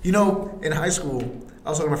 you know, in high school, I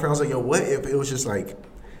was talking to my friend. I was like, yo, what if it was just like,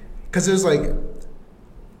 because it was like.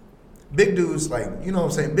 Big dudes, like, you know what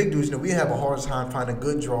I'm saying? Big dudes, you know, we have a hard time finding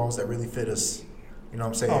good draws that really fit us. You know what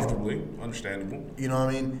I'm saying? Comfortably, understandable. You know what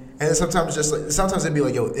I mean? And sometimes it's just like, sometimes it'd be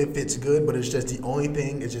like, yo, it fits good, but it's just the only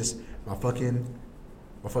thing is just my fucking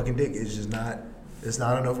dick is just not, it's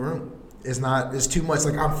not enough room. It's too much.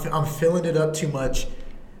 Like I'm filling it up too much,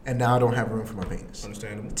 and now I don't have room for my penis.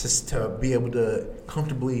 Understandable. To be able to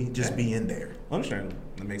comfortably just be in there. Understandable.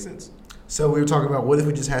 That makes sense. So we were talking about what if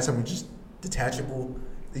we just had something just detachable.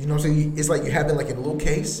 You know what I'm saying? It's like you have it like in a little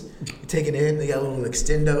case. You take it in. They got a little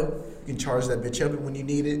extendo. You can charge that bitch up when you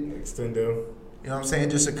need it. Extendo. You know what I'm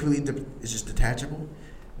saying? Just it's just detachable.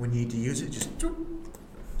 When you need to use it, just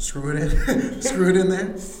screw it in. Screw it in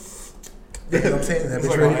there. You know what I'm saying? That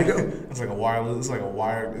bitch ready to go. It's like a wireless. It's like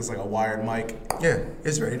a wired mic. Yeah,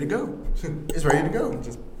 it's ready to go. It's ready to go.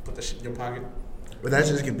 Just put that shit in your pocket. But that's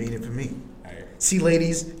just convenient for me. Hey. See,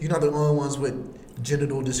 ladies, you're not the only ones with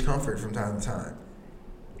genital discomfort from time to time.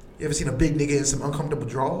 You ever seen a big nigga in some uncomfortable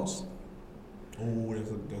drawers? Oh,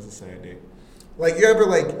 that's a sad day. Like, you ever,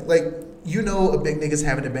 like you know a big nigga's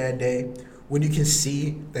having a bad day when you can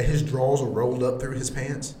see that his drawers are rolled up through his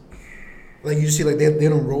pants? Like, you see, like, they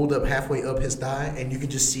done rolled up halfway up his thigh, and you can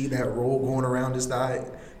just see that roll going around his thigh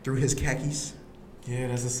through his khakis. Yeah,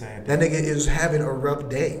 that's a sad day. That nigga is having a rough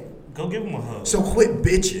day. Go give him a hug. So quit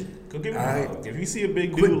bitching. Go give him All a right? hug. If you see a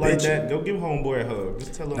big Quit dude like bitching. that, go give homeboy a hug.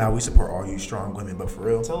 Just tell him. Now, we support all you strong women, but for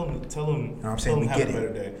real, Tell him. know what I'm saying? Tell him We have get a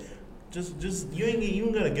it. better day. Just you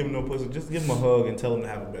ain't gotta give him no pussy. Just give him a hug and tell him to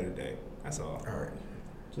have a better day. That's all. all right.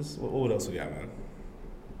 Just what else we got, man?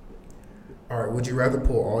 All right, would you rather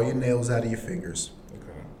pull all your nails out of your fingers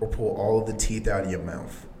Okay. or pull all of the teeth out of your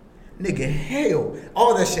mouth? Nigga, hell,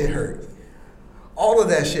 all that shit hurt. All of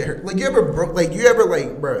that shit hurt. Like, you ever bruh,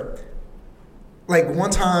 like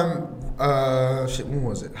one time, when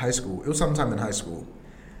was it? High school. It was sometime in high school.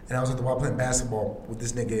 And I was at the wall playing basketball with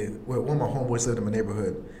this nigga, one of my homeboys lived in my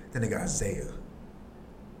neighborhood. That nigga Isaiah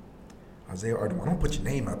Arden. I don't put your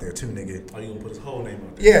name out there too, nigga. Oh, you gonna put his whole name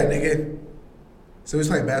out there? Yeah, nigga. So we was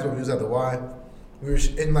playing basketball. We was at the Y. We were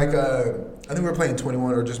in like I think we were playing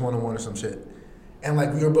 21 or just 1-on-1 or some shit. And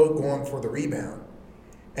like we were both going for the rebound,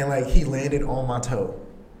 and like he landed on my toe,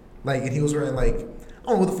 Like, and he was wearing like, I don't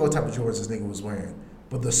know what the fuck type of Jordans this nigga was wearing,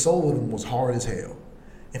 but the sole of them was hard as hell.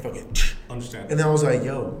 And fucking, Understand. and then I was like,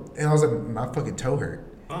 yo, and I was like, my fucking toe hurt.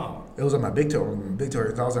 Oh. It was on my big toe. My big toe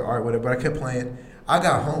hurt. So I was like, all right, whatever. But I kept playing. I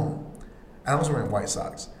got home, and I was wearing white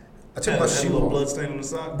socks. I took my That shoe little off. blood stain on the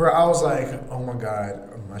sock. Bro, I was like, oh my God,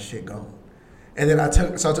 my shit gone. And then I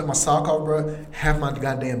took my sock off, bro. Half my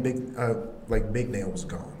goddamn big nail was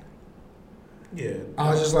gone. Yeah.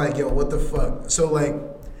 I was just like, yo, what the fuck? So like,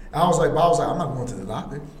 I was like, I'm not going to the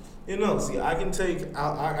doctor. You know, see, I can take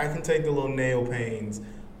the little nail pains.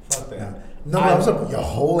 Fuck that. No, I was talking your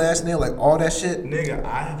whole ass nail, like all that shit. Nigga,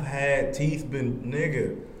 I've had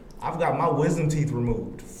I've got my wisdom teeth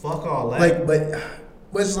removed. Fuck all that. Like,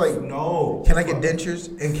 but it's like, no. can I get dentures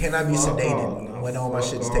and can I be Fuck sedated when all my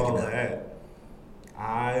shit's taken out? That.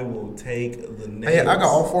 I will take the nails. Hey, I got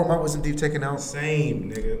all 4 of my wisdom teeth taken out.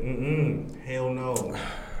 Same, nigga. Hell no.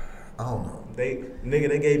 I don't know. They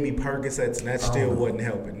gave me Percocets and that still wasn't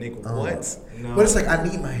helping. Nigga, what? No. But it's like I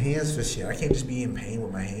need my hands for shit. I can't just be in pain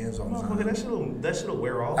with my hands all the time. That shit'll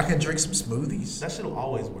wear off. I can drink some smoothies. That shit'll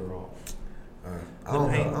always wear off. I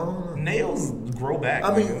don't know. Nails grow back.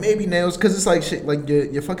 I mean, nigga. maybe nails, because it's like shit. Like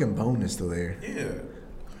your fucking bone is still there.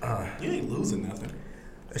 Yeah. You ain't losing nothing.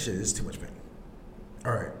 That shit is too much pain.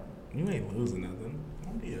 All right. You ain't losing nothing.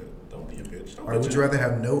 Don't be a bitch. All right. Would you rather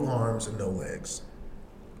have no arms or no legs?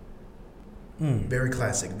 Very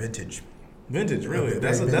classic, vintage. Vintage, really. Okay,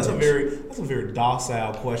 That's a vintage. very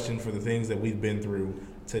docile question for the things that we've been through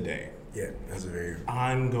today. Yeah, that's a very.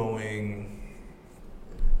 I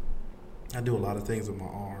do a lot of things with my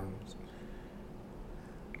arms.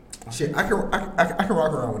 Shit, I can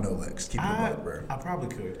rock around with no legs. Keep it up, bro. I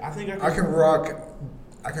probably could. I think I can rock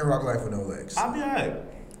life with no legs. I'll be alright.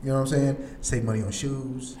 You know what I'm saying? Save money on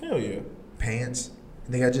shoes, Hell yeah. pants.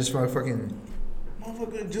 I think I just fucking.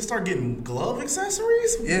 Motherfucker, just start getting glove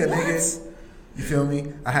accessories? Yeah, what? nigga. You feel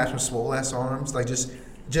me? I have some swole ass arms, like just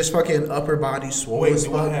fucking upper body swole. Wait, as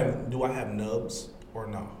do fuck. I have nubs or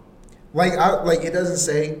no? Like it doesn't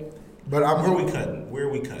say, but I'm. Where are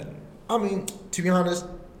we cutting? I mean, to be honest,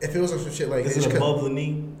 if it was some shit like Is this, it above the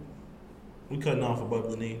knee? We cutting off above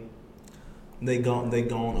the knee. They gone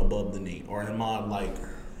above the knee, or am I like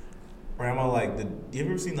the? You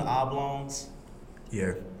ever seen the oblongs?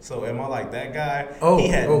 Yeah. So am I like that guy? Oh, he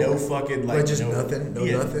had no fucking like just no, nothing, he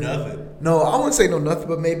had nothing. nothing. No, I wouldn't say no nothing,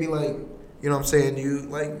 but maybe like, you know what I'm saying, you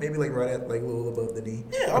like maybe like right at like a little above the knee.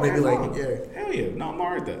 Yeah, Or okay, maybe fine. like yeah, Hell yeah, no, I'm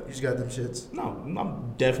alright with that. you just got them shits. No,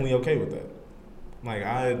 I'm definitely okay with that. Like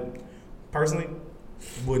I personally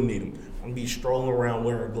wouldn't need them. I'd be strolling around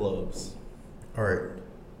wearing gloves. All right.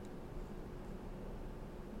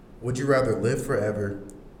 Would you rather live forever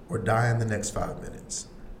or die in the next 5 minutes?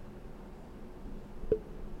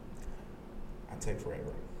 I'd take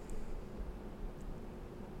forever.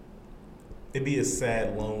 It'd be a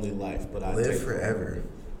sad, lonely life, but I'd Live take forever.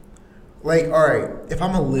 Like, all right, if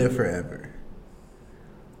I'm gonna live forever,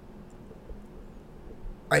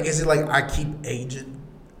 like, is it like I keep aging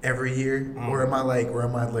every year, or am I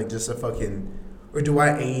like just a fucking, or do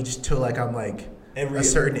I age till like I'm like a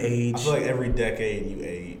certain age? I feel like every decade you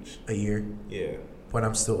age. A year, Yeah. when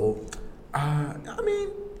I'm still old. I mean,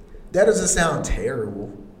 that doesn't sound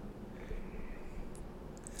terrible.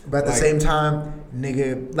 But at the Like- same time,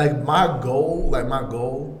 nigga, like my goal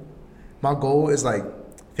is like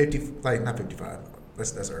 50, like not 55.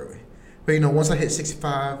 That's early. But you know, once I hit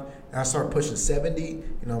 65 and I start pushing 70, you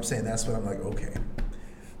know what I'm saying? That's when I'm like, okay.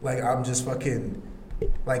 Like I'm just fucking,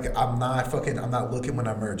 like I'm not looking when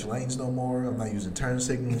I merge lanes no more. I'm not using turn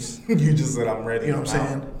signals. You just said I'm ready. You know what I'm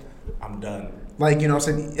saying? I'm done. Like, you know what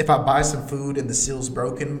I'm saying? If I buy some food and the seal's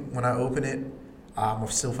broken when I open it, I'm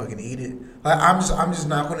gonna still fucking eat it. Like I'm just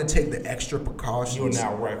not gonna take the extra precautions. You're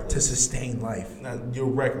now reckless. To sustain life. Now, you're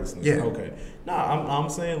reckless. Yeah. Okay. Nah, I'm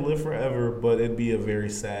saying live forever, but it'd be a very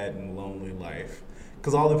sad and lonely life.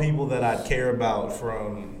 Because all the people that I'd care about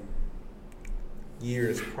from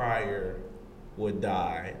years prior would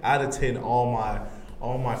die. I'd attend all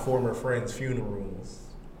my former friends' funerals.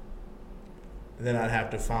 And then I'd have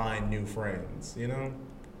to find new friends, you know?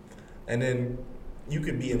 And then you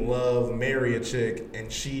could be in love, marry a chick,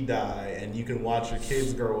 and she die, and you can watch your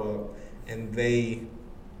kids grow up, and they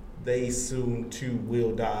soon too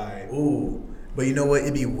will die. Ooh. But you know what?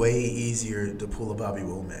 It'd be way easier to pull a Bobby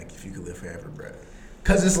Womack if you could live forever, bro.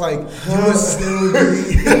 Cause it's like you would still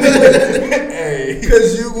be Hey,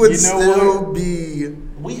 because you would you know still what? be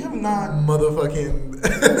We have not.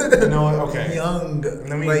 motherfucking You know what? Okay. young,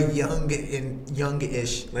 Let me- like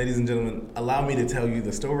young-ish. Ladies and gentlemen, allow me to tell you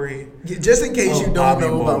the story. Just in case of you don't Bobby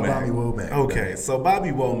know about Womack. Bobby Womack. Okay, so Bobby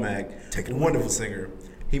Womack, Take it a away. wonderful singer.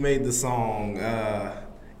 He made the song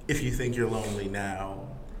If You Think You're Lonely Now.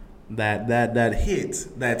 That hit,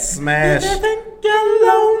 that smash. If you think you're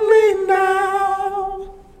lonely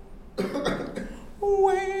now,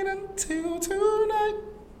 Wait until tonight,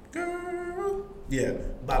 girl. Yeah,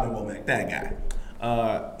 Bobby Womack, that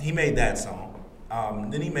guy. He made that song.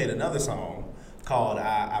 Then he made another song called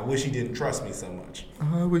I Wish He Didn't Trust Me So Much.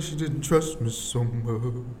 I wish you didn't trust me so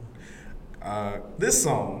much. This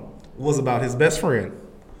song was about his best friend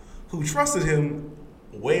who trusted him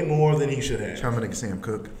way more than he should have. Try my nigga Sam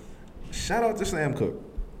Cooke. Shout out to Sam Cooke.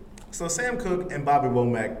 So Sam Cooke and Bobby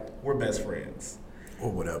Womack were best friends.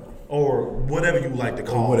 Or whatever. Or whatever you like to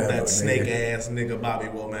call whatever, that nigga. snake ass nigga Bobby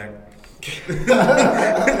Womack.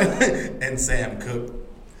 And Sam Cooke.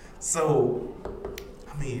 So,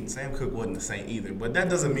 I mean, Sam Cooke wasn't a saint either, but that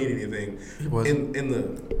doesn't mean anything. He wasn't.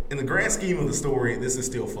 In the grand scheme of the story, this is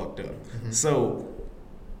still fucked up. So,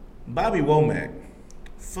 Bobby Womack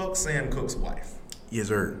fucked Sam Cooke's wife. Yes,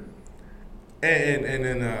 sir. And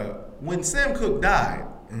then when Sam Cooke died,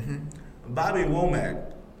 Bobby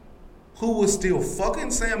Womack, who was still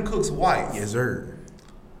fucking Sam Cooke's wife, Yes, sir.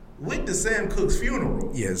 went to Sam Cooke's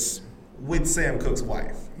funeral Yes. with Sam Cooke's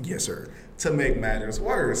wife. Yes, sir. To make matters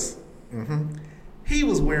worse, he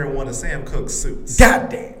was wearing one of Sam Cooke's suits.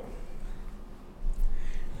 Goddamn.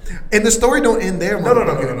 And the story don't end there,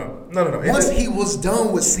 No. Once he was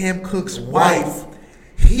done with Sam Cooke's wife,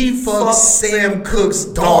 he fucked Sam Cooke's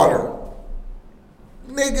daughter.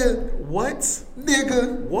 Nigga. What?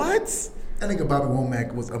 Nigga. What? That nigga Bobby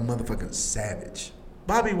Womack was a motherfucking savage.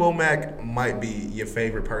 Bobby Womack might be your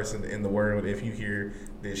favorite person in the world if you hear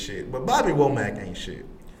this shit, but Bobby Womack ain't shit.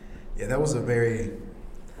 Yeah, that was very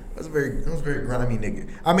grimy nigga.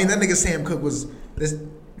 I mean, that nigga Sam Cooke was this.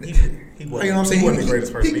 He You know wasn't, what I'm saying? he wasn't the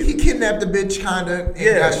greatest person He either. kidnapped the bitch kinda and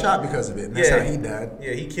Yeah. got shot because of it. And that's how he died.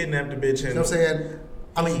 Yeah, he kidnapped a bitch and You know what I'm saying?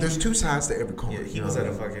 I mean, there's two sides to every coin. yeah, you he know was what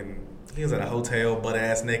at I a mean? fucking he was at a hotel butt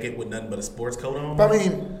ass naked with nothing but a sports coat on. But I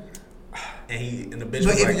mean, And the bitch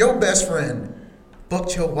but was if like, your best friend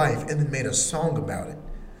fucked your wife and then made a song about it,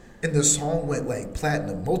 and the song went like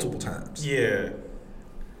platinum multiple times, yeah.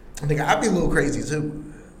 nigga, I'd be a little crazy too.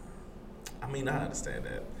 I mean, I understand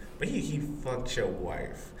that. But he fucked your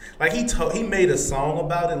wife. Like he made a song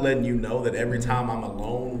about it, letting you know that every time I'm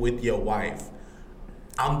alone with your wife,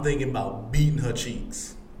 I'm thinking about beating her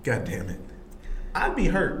cheeks. God damn it. I'd be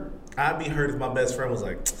hurt. I'd be hurt if my best friend was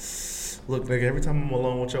like, look, nigga, every time I'm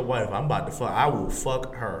alone with your wife, I'm about to fuck. I will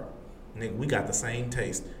fuck her. Nigga, we got the same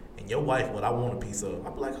taste. And your wife, what I want a piece of.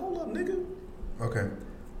 I'd be like, hold up, nigga. Okay.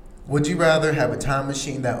 Would you rather have a time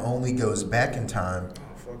machine that only goes back in time,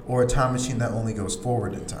 or a time machine that only goes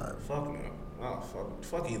forward in time? Fuck no. Oh,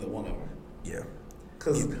 fuck either one of them. Yeah.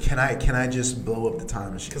 Cause Can I just blow up the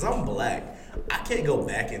time machine? I'm black. I can't go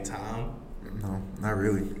back in time. No, not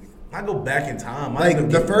really. I go back in time. I Like even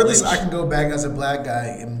the get furthest I lynched. can go back as a black guy,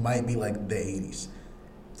 it might be like the 80s,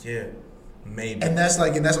 Yeah, maybe. and that's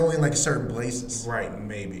only in like certain places. Right,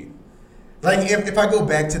 maybe. Like if I go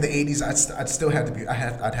back to the 80s, I'd still have to be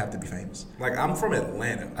I'd have to be famous. Like, I'm from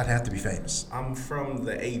Atlanta. I'd have to be famous. I'm from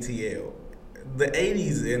the ATL. The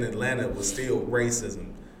 80s in Atlanta was still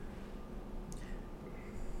racism.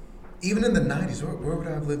 Even in the 90s, where would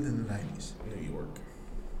I have lived in the 90s? New York.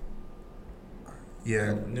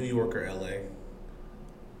 Yeah, New York or LA.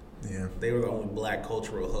 yeah. They were the only black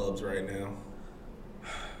cultural hubs right now.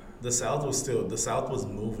 The South was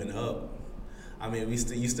moving up. I mean, you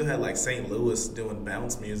still had like St. Louis doing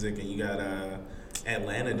bounce music, and you got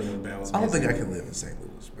Atlanta doing bounce music. I don't think I can live in St.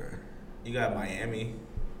 Louis, bro. You got Miami.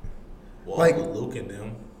 Well, Like- Uncle Luke and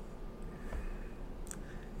them.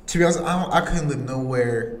 To be honest, I couldn't live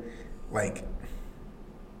nowhere. Like,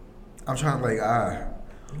 I'm trying to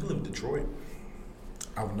You can live in Detroit.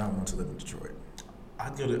 I would not want to live in Detroit.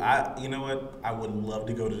 I'd go to. You know what? I would love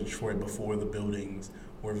to go to Detroit before the buildings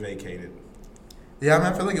were vacated. Yeah, I mean,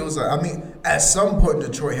 I feel like it was. At some point,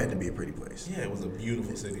 Detroit had to be a pretty place. Yeah, it was a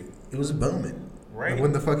beautiful city. It was booming, Right.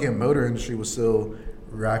 When the fucking motor industry was still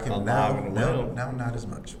rocking. Alive and well. Now, not as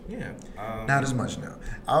much. Yeah. Not as much now.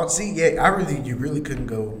 I would see. Yeah, you really couldn't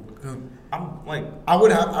go. I'm like, I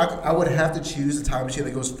would have to choose the time machine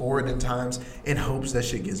that goes forward in times in hopes that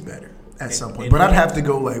shit gets better at some point. and- But I'd have to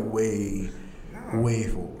go like way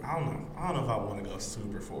forward. I don't know. I don't know if I want to go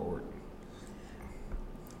super forward.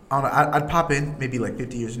 I don't know. I'd pop in maybe like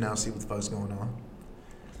 50 years from now, see what the fuck's going on.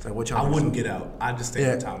 It's like, what y'all I niggas wouldn't doing? get out. I'd just stay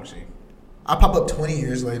in the time machine. I'll pop up 20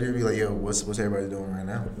 years later and be like, yo, what's everybody doing right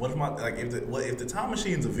now? What if the time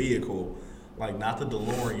machine's a vehicle, like not the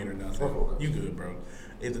DeLorean or nothing? You good, bro?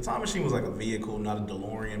 If the time machine was like a vehicle, not a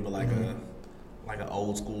DeLorean, but like an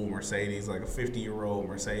old school Mercedes, like a 50-year-old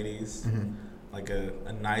Mercedes, like a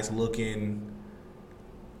nice looking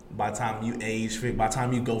by the time you by the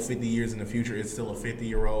time you go 50 years in the future, it's still a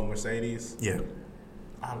 50-year-old Mercedes. Yeah.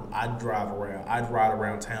 I'd ride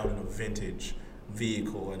around town in a vintage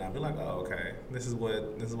vehicle, and I'd be like, oh, okay, this is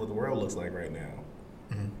what the world looks like right now.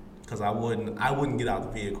 Because I wouldn't get out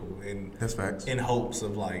the vehicle That's facts. in hopes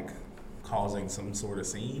of like causing some sort of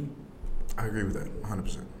scene. I agree with that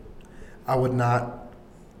 100%. I would not,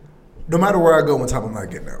 no matter where I go one time, I'm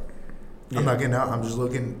not getting out. I'm not getting out. I'm just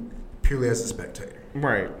looking purely as a spectator.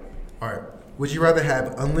 Right. All right. Would you rather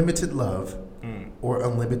have unlimited love or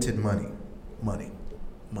unlimited money? Money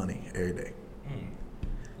every day.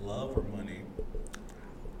 Love or money?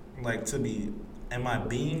 Like am I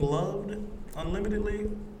being loved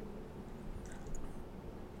unlimitedly?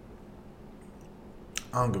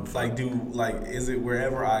 I don't give a fuck. Is it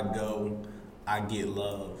wherever I go, I get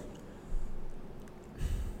love?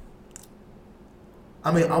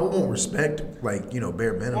 I mean, I would want respect, like,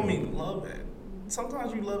 bare minimum. I mean, love it.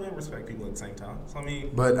 Sometimes you love and respect people at the same time. So,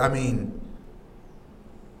 But,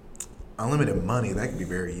 unlimited money, that could be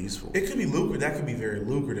very useful. it could be lucrative. That could be very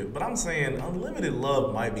lucrative. But I'm saying unlimited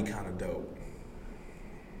love might be kind of dope.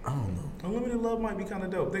 I don't know. Unlimited love might be kind of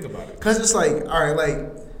dope. Think about it. Because it's like, all right, like,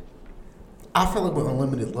 I feel like with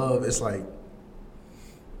unlimited love, it's like,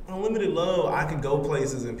 Unlimited love, I could go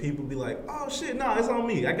places and people be like, "Oh shit, no, it's on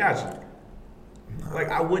me. I got you." Like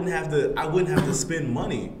I wouldn't have to spend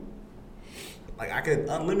money. Like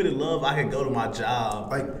unlimited love, I could go to my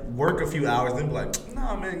job, Like, work a few hours, then be like,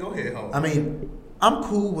 "Nah, man, go ahead home." I mean, I'm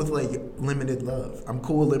cool with, like, limited love. I'm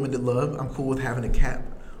cool with limited love. I'm cool with having a cap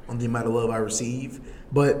on the amount of love I receive.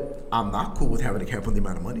 But I'm not cool with having a cap on the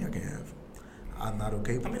amount of money I can have. I'm not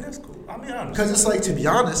okay with that. That's cool. I understand. Because it's like, to be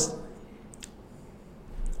honest,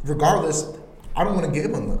 regardless, I don't want to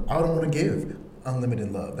give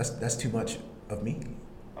unlimited love. That's too much of me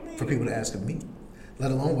for people to ask of me. Let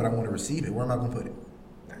alone what I want to receive it. Where am I going to put it?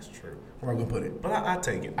 That's true. Where am I going to put it? But I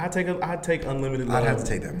take it. I take unlimited love. I'd have to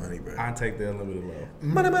take that money, bro. I take the unlimited love.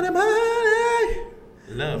 Money.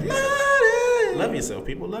 Love yourself. Money. Love yourself,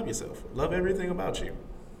 people. Love yourself. Love everything about you.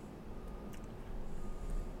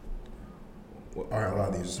 All right, a lot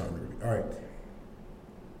of these are starting to read. All right.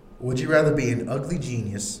 Would you rather be an ugly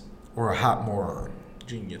genius or a hot moron?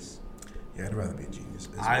 Genius. Yeah, I'd rather be a genius.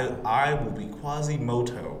 I will be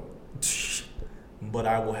Quasimodo, but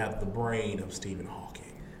I will have the brain of Stephen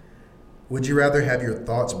Hawking. Would you rather have your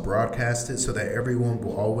thoughts broadcasted so that everyone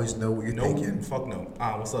will always know what you're thinking? Fuck no.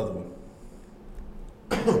 What's the other one?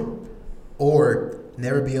 Or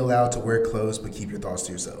never be allowed to wear clothes but keep your thoughts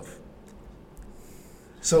to yourself?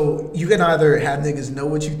 So you can either have niggas know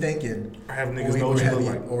what you're thinking, or have niggas know what you look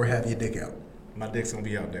like, or have your dick out. My dick's gonna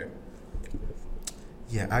be out there.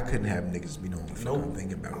 Yeah, I couldn't have niggas be knowing what I'm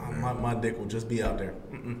thinking about. My dick will just be out there.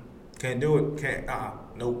 Can't do it. Can't.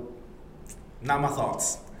 Nope. Not my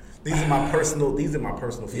thoughts. These are my personal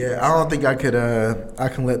feelings. Yeah, I don't think I could. I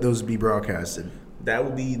can let those be broadcasted. That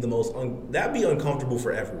would be the most. That'd be uncomfortable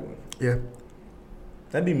for everyone. Yeah.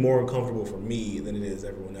 That'd be more uncomfortable for me than it is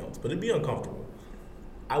everyone else. But it'd be uncomfortable.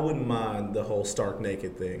 I wouldn't mind the whole stark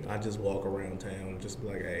naked thing. I just walk around town, just be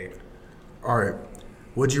like, hey. All right.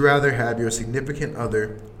 Would you rather have your significant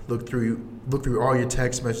other look through all your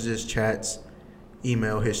text messages, chats,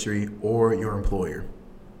 email history, or your employer?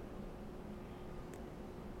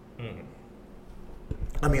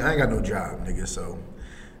 I mean, I ain't got no job, nigga, so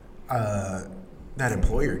that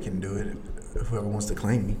employer can do it. Whoever wants to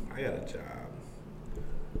claim me. I got a job.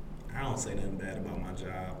 I don't say nothing bad about my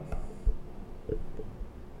job.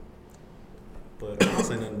 But I don't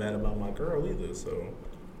say nothing bad about my girl either, so.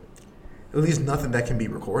 At least nothing that can be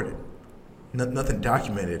recorded. Nothing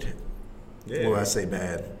documented. Yeah. Will I say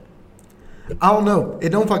bad? I don't know. It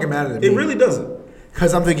don't fucking matter to me. It really doesn't.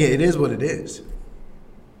 Because I'm thinking it is what it is.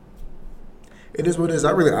 It is what it is. I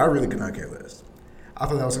really could not care less. I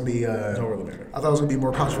thought that was gonna be. Don't really matter. I thought it was gonna be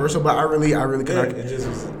more controversial, but I really could not. It just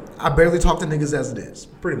was I barely talk to niggas as it is.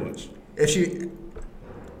 pretty much.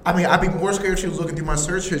 I'd be more scared if she was looking through my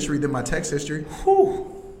search history than my text history. Whew.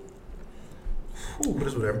 But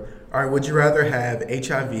it's whatever. All right, would you rather have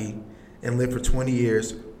HIV and live for 20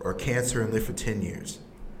 years or cancer and live for 10 years?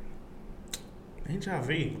 HIV.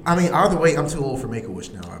 I mean, either way, I'm too old for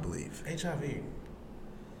Make-A-Wish now, I believe. HIV.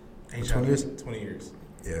 20 years? 20 years.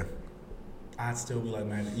 Yeah. I'd still be like,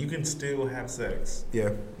 man, you can still have sex.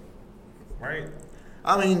 Yeah. Right?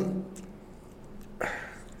 I mean,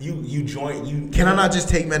 You join. Can I not just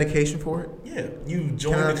take medication for it? Yeah. You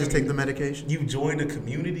join. Can I not just take the medication? You join the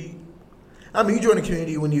community. I mean, you join the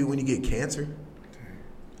community when you get cancer.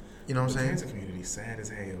 You know what I'm The saying? cancer community sad as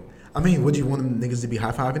hell. I mean, would you want them niggas to be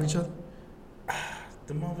high-fiving each other?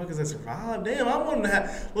 The motherfuckers that survive, damn, I want them to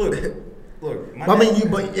have. Look, Look, I mean,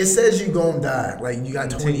 but it says you gonna die. Like you got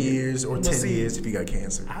 10 20 years or 10 see, years if you got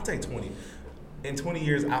cancer. I'll take 20. In 20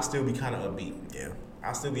 years, I'll still be kind of upbeat. Yeah.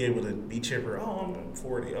 I'll still be able to be chipper. Oh, I'm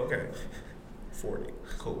 40. Okay. 40.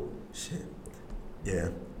 Cool. Shit. Yeah.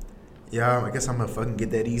 Yeah, I guess I'm gonna fucking get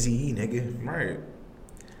that easy E, nigga. Right. I'm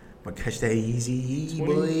gonna catch that easy E,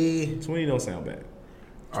 20, boy. 20 don't sound bad.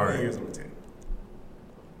 20 Alright. years over 10.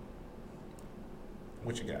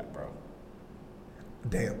 What you got, bro?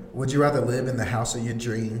 Damn. Would you rather live in the house of your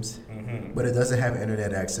dreams, but it doesn't have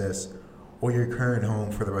internet access, or your current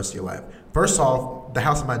home for the rest of your life? First off, the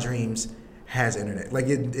house of my dreams has internet. Like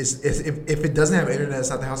it's if it doesn't have internet, it's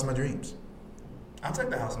not the house of my dreams. I'll take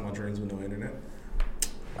the house of my dreams with no internet.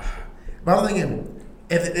 But I'm thinking,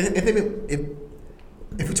 if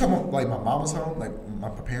we're talking about like my mama's home, like my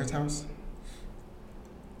parents' house,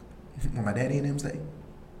 where my daddy and them stay,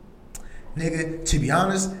 nigga, to be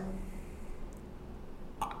honest,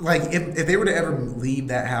 like if they were to ever leave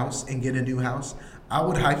that house and get a new house, I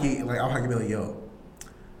would be like, yo,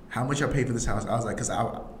 how much y'all pay for this house? I was like,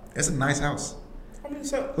 it's a nice house. I mean,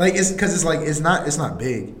 so Like it's not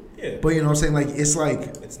big. Yeah. But you know what I'm saying? Like it's like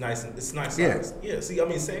it's nice. It's nice. Yeah. Size. Yeah. See, I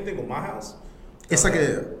mean, same thing with my house. it's like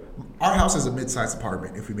our house is a mid-sized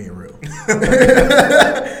apartment, if we're being real.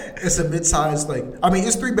 It's a mid-sized, like, I mean,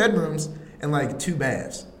 it's 3 bedrooms and like 2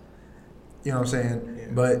 baths. You know what I'm saying? Yeah.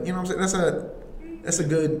 But you know what I'm saying? That's a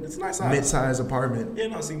good It's a nice house. mid-sized apartment. Yeah,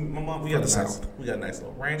 no. See, my mom, we For got the a nice, South. we got a nice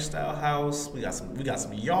little ranch style house. We got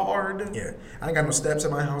some yard. Yeah, I ain't got no steps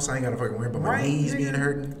in my house. I ain't got to fucking worry about my knees being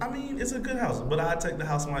hurting. I mean, it's a good house, but I'd take the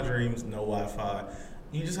house of my dreams. No Wi-Fi.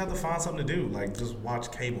 You just have to find something to do, like just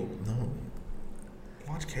watch cable. No.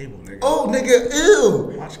 Watch cable, nigga. Oh, nigga,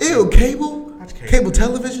 ew, Watch cable, Watch cable. cable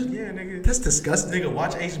television. Yeah, nigga. That's disgusting. Nigga,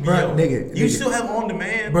 watch HBO. Bruh, nigga, You nigga. still have on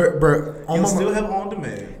demand. Bruh, You still have on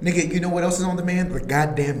demand. Nigga, you know what else is on demand? The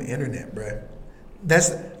goddamn internet, bruh. That's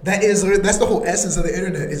the whole essence of the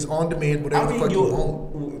internet is on demand, whatever the fuck you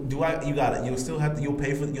want. You'll have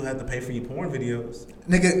to pay for your porn videos.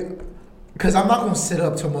 Nigga, because I'm not gonna sit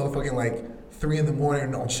up till motherfucking like 3 in the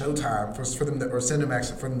morning on Showtime for them to, or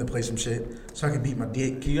Cinemax for them to play some shit so I can beat my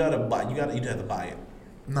dick. You'd have to buy it.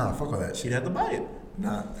 Nah, fuck all that You'd shit. have to buy it.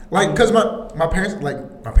 Nah, like because my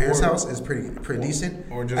parents' house is pretty decent.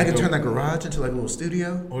 or just I can go- turn that garage into like a little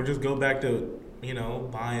studio. Or just go back to,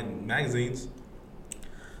 buying magazines.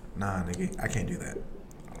 Nah, nigga, I can't do that.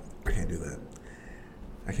 I can't do that.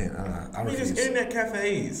 I can't. I There's refuse. internet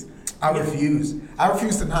cafes. I refuse. I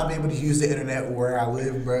refuse to not be able to use the internet where I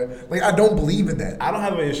live, bro. Like I don't believe in that. I don't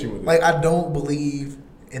have an issue with it. Like I don't believe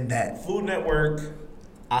in that. Food Network.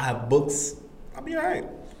 I have books. I'll be alright.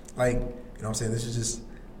 Like, you know what I'm saying? This is just,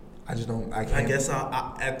 I just don't, I can't. I guess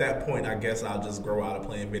at that point, I'll just grow out of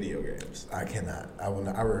playing video games. I cannot. I will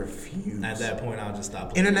not. I refuse. At that point, I'll just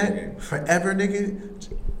stop playing video Internet games. forever, nigga.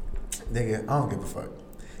 Nigga, I don't give a fuck.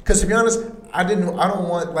 Cause to be honest, I don't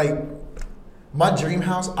want like my dream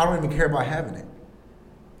house. I don't even care about having it.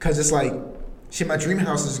 Cause it's like, shit. My dream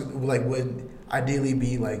house is like would ideally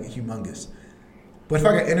be like humongous. But if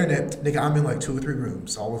I got internet, nigga, I'm in like 2 or 3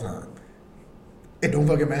 rooms all the time. It don't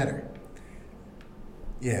fucking matter.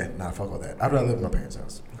 Yeah, nah, fuck all that. I'd rather live in my parents'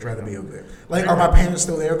 house. I'd rather be over there. Like, are my parents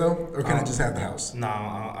still there though, or can I just have the house? No,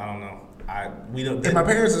 I don't know. We don't. If my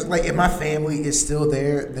parents is like, if my family is still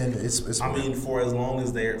there, then it's. I mean, for as long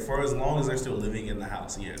as they're still living in the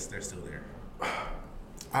house, yes, they're still there.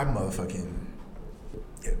 I motherfucking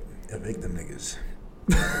evict them niggas.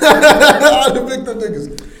 I'd evict them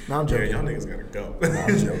niggas. No, I'm Yeah, joking. y'all niggas gotta go. No,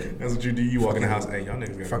 I'm joking. That's what you do. You walk in the house. Hey, y'all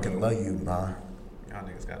niggas gotta Fucking go. love you, ma. Y'all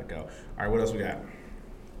niggas gotta go. All right, what else we got?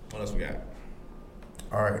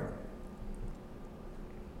 All right.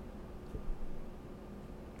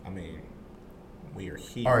 I mean, we are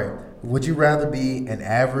here. All right. Would you rather be an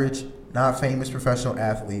average, not famous professional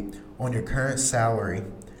athlete on your current salary,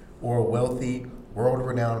 or a wealthy,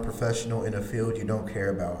 world-renowned professional in a field you don't care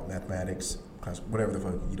about, mathematics, whatever the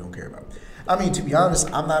fuck you don't care about? I mean, to be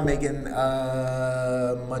honest, I'm not making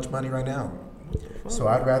much money right now, so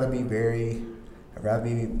I'd rather be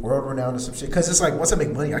world-renowned in some shit. Cause it's like once I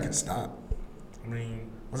make money, I can stop. I mean,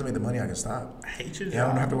 Once I make the money, I can stop. I hate your job. Yeah, I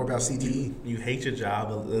don't have to worry about CTE. You hate your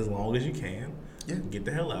job as long as you can. Yeah. Get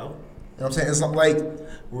the hell out. You know what I'm saying? It's not like,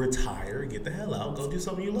 Retire. Get the hell out. Go do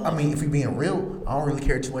something you love. I mean, if we're being real, I don't really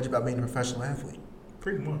care too much about being a professional athlete.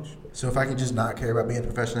 pretty much. So if I could just not care about being a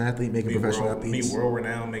professional athlete, making professional athletes. Be world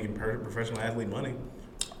renowned, making professional athlete money.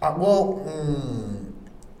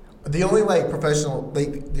 The only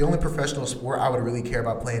the only professional sport I would really care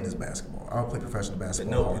about playing is basketball. I would play professional But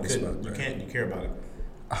basketball. no, all you this couldn't. fuck, You man. can't. You care about it.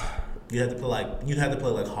 You'd have to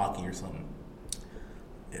play like hockey or something.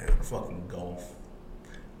 Yeah. Or fucking golf.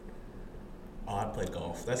 Oh, I play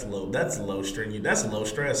golf. That's low. That's low string. That's low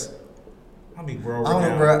stress. I'll be bro. I don't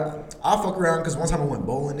know, bro. I fuck around because one time I went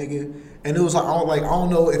bowling, nigga, and it was like I don't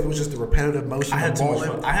know if it was just the repetitive motion. I had of too much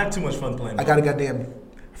bowling. fun. I have too much fun playing. I got a goddamn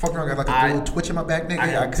fuck around, got like a little twitch in my back, nigga. I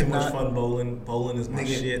have could too much not. fun bowling. Bowling is my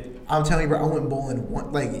shit. I'm telling you, bro. I went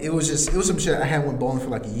bowling it was some shit. I hadn't went bowling for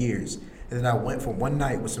like years, and then I went for one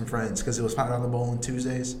night with some friends because it was $5 bowling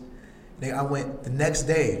Tuesdays. Nigga, I went the next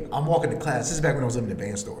day. I'm walking to class. This is back when I was living in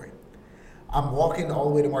Van Story. I'm walking all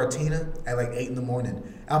the way to Martina at like 8 in the morning.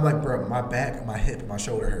 I'm like, bro, my back, my hip, my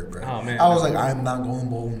shoulder hurt, bro. Oh, man. I was like, I'm not going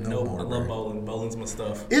bowling no more. I love bowling. Bowling's my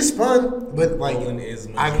stuff. It's fun, but like, Bowling is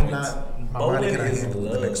my I cannot. My body Bowling cannot is handle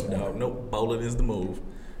the next love. morning. No, nope. Bowling is the move.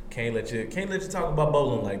 Can't let you talk about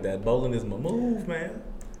bowling like that. Bowling is my move, man.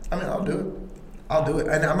 I mean, I'll do it,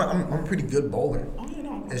 and I'm a pretty good bowler. Oh, you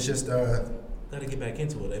know. It's just Gotta get back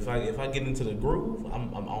into it. If I get into the groove,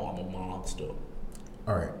 I'm on still.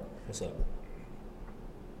 all right. What's up?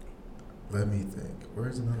 Let me think.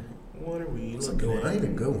 Where's another one? What are we What's a looking good one? at? I need a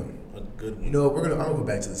good one. A good one. You know, I'm gonna go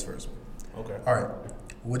back to this first one. Okay. All right.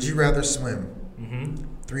 Would you rather swim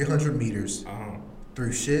 300 meters Uh-huh.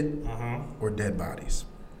 through shit Uh-huh. or dead bodies?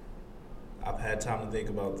 I've had time to think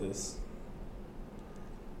about this.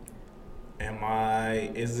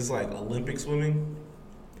 Is this like Olympic swimming?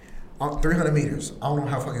 300 meters. I don't know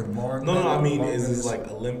how fucking long. No, I mean, long is that this like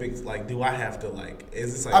Olympics? Like, do I have to like?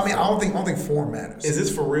 Is this like? I mean, I don't think form matters. Is this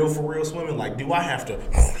for real swimming? Like, do I have to?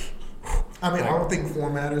 I mean, I don't think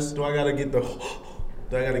form matters. Do I gotta get the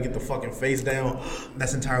fucking face down?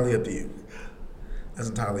 That's entirely up to you. That's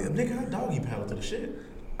entirely up to you. Nigga, I doggy paddle to the shit.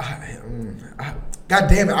 God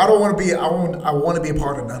damn it! I don't want to be. I want to be a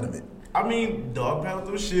part of none of it. I mean, dog paddle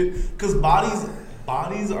to the shit. Cause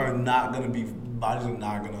bodies are not gonna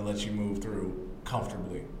let you move through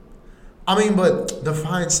comfortably. I mean, but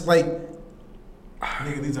defines like.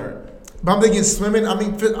 Nigga, these are. But I'm thinking swimming. I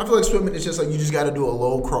mean, I feel like swimming is just like you just got to do a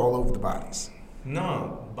low crawl over the bodies.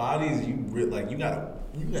 No, bodies. You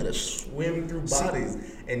gotta swim through bodies,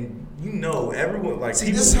 and everyone like.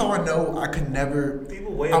 See, this is how I know I could never.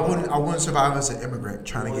 People weigh. I wouldn't survive as an immigrant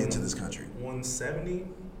trying to get into this country. 170,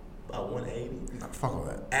 about 180. Nah, fuck all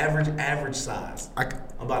that. Average size.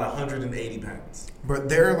 About 180 pounds. But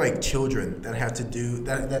there are like children that have to do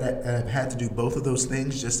that have had to do both of those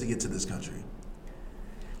things just to get to this country.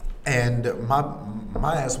 And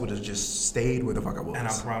my ass would have just stayed where the fuck I was. And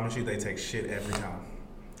I promise you, they take shit every time.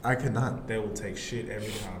 I could not. They will take shit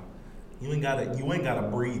every time. You ain't gotta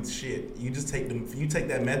breathe shit. You just take them. You take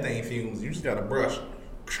that methane fumes. You just gotta brush.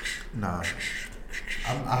 Nah.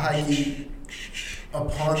 I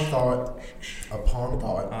upon thought.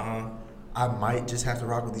 I might just have to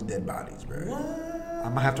rock with these dead bodies, bro. What? I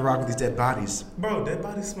might have to rock with these dead bodies. Bro, dead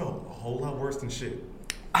bodies smell a whole lot worse than shit.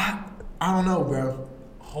 I don't know, bro.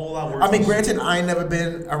 A whole lot worse. I mean, than granted, shit. I ain't never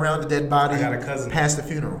been around a dead body. I got a cousin past the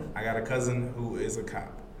funeral. I got a cousin who is a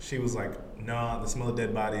cop. She was like, "Nah, the smell of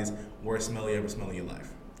dead bodies, worst smell you ever smell in your life."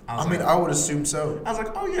 I would assume so. I was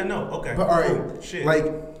like, "Oh yeah, no, okay." But all right, shit.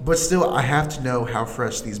 like, but still, I have to know how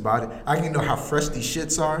fresh these bodies. I can know how fresh these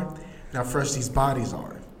shits are, and how fresh these bodies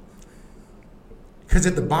are. Because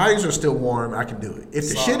if the bodies are still warm, I can do it. If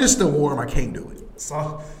the shit is still warm, I can't do it.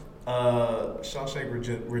 Shawshank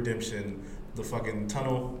Redemption, the fucking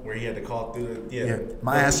tunnel where he had to call through the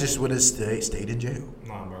My ass just would have stayed in jail.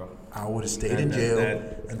 Nah, bro. I would have stayed in jail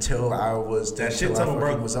until I was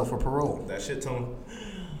was up for parole. That shit tunnel.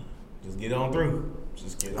 Just get on through.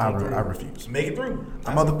 I refuse. Make it through.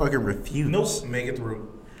 I motherfucking refuse. Nope. Make it through.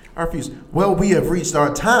 I refuse. Well, we have reached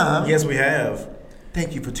our time. Yes, we have.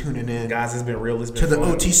 Thank you for tuning in, guys. It's been real. It's been to the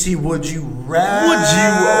fun. OTC Would You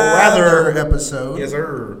Rather episode. Yes,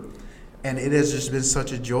 sir. And it has just been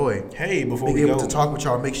such a joy. Hey, before we being go, able to talk with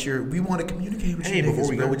y'all, make sure we want to communicate with you. Hey, before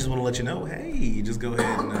we go, we just want to let you know. Hey, just go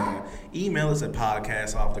ahead and email us at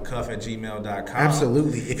podcastoffthecuff@gmail.com.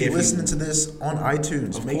 Absolutely. If you're listening to this on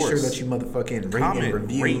iTunes, make sure that you motherfucking rate and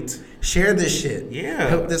review. Share this shit. Yeah.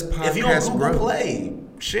 Help this podcast if you on Google grow. Play,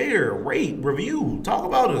 share, rate, review, talk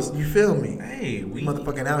about us. You feel me? Hey, we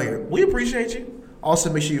motherfucking out here. We appreciate you.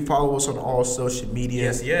 Also, make sure you follow us on all social media.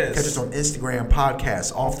 Yes. Catch us on Instagram,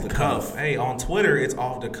 podcast, Off the Cuff. Hey, on Twitter, it's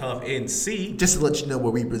Off the Cuff NC. Just to let you know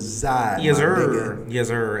where we reside. Yes, sir. Yes,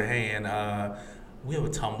 sir. Hey, and we have a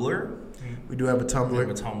Tumblr. We do have a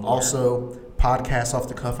Tumblr. Also, podcast Off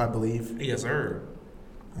the Cuff, I believe. Yes, sir.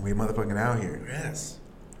 We motherfucking out here. Yes,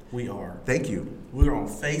 we are. Thank you. We're on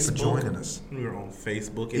Facebook. For joining us. We're on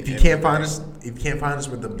Facebook. If you can't find us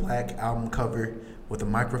with the black album cover with a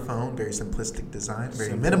microphone, very simplistic design,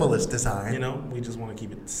 very minimalist design. You know, we just want to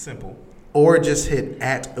keep it simple. Or just hit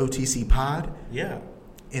 @OTC Pod. Yeah.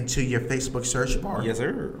 Into your Facebook search bar. Yes,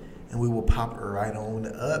 sir. and we will pop right on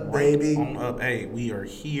up, baby. Right on up. Hey, we are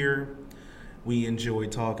here. We enjoy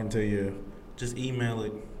talking to you. Just email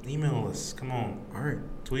it. Email us. Come on. All right.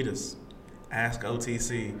 Tweet us. Ask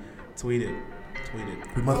OTC. Tweet it.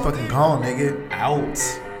 We motherfucking gone, nigga. Out.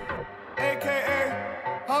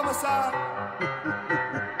 AKA Homicide.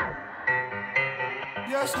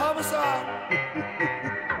 Yes, Homicide.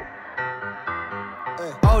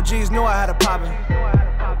 OGs knew I had a poppin'.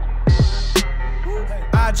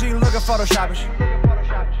 IG looking photoshopish.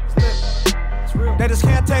 They just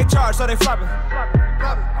can't take charge, so they flopping.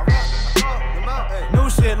 New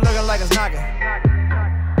shit looking like it's knocking.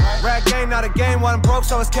 Rap game, not a game, one broke,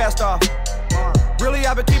 so it's cast off. Really,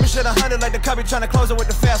 I've been keeping shit 100 like the cubby trying to close it with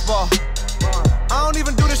the fastball. I don't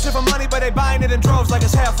even do this shit for money, but they buying it in droves like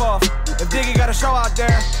it's half off. If Diggy got a show out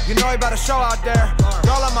there, you know he about a show out there.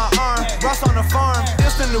 Girl on my arm, Russ on the farm,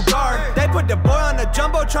 this the new guard. They put the boy on the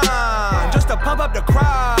Jumbotron just to pump up the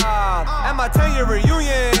crowd. At my 10-year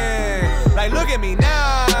reunion, like look at me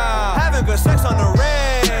now, having good sex on the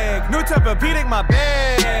rig. New Tempur-Pedic, my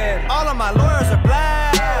bed. All of my lawyers are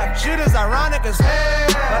black. Shit is ironic as hell,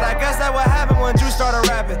 but I guess that what happened when Juice started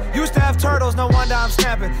rapping. Used to have turtles, no wonder I'm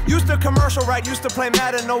snapping. Used to commercial right, used to play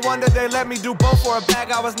Madden. No wonder they let me do both for a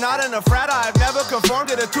bag. I was not in a frat, I've never conformed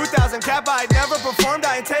to the 2000 cap. I never performed,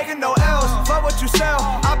 I ain't taking no L's. Fuck what you sell,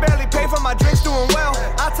 I barely pay for my drinks, doing well.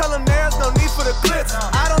 I tell them there's no need for the glitz.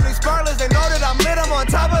 I don't need sparklers, they know that I'm lit, I'm on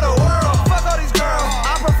top of the world. Fuck all these girls,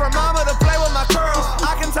 I prefer mama to play with my curls.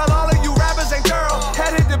 I can tell all of you rappers ain't thorough.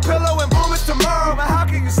 Head hit the pillow and boom, it's tomorrow. But how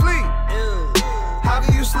can you sleep? How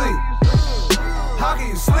can you sleep? How can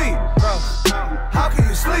you sleep, bro? How can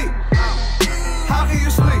you sleep? How can you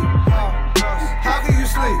sleep? How can you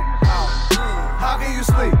sleep? How can you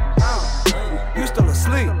sleep? You still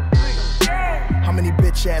asleep. How many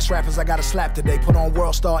bitch ass rappers I gotta slap today? Put on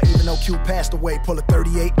World Star even though Q passed away. Pull a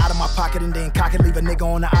 38 out of my pocket and then cock it. Leave a nigga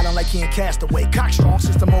on the island like he ain't cast away. Cock strong,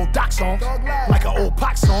 system old doc song. Like an old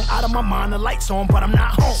Pac song. Out of my mind, the lights on, but I'm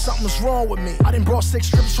not home. Something's wrong with me. I done brought 6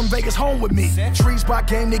 strippers from Vegas home with me. Trees by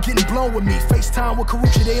game, they getting blown with me. FaceTime with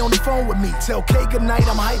Karuchi, they on the phone with me. Tell K goodnight,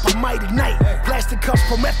 I'm hype, I might ignite. Plastic cups,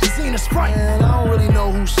 promethazine, and Sprite. Man, I don't really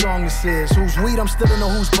know whose song this is. Whose weed, I'm still in know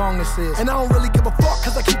whose bong this is. And I don't really give a fuck,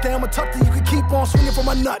 cause I keep the hammer tucked and you can keep on swinging for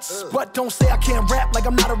my nuts. But don't say I can't rap like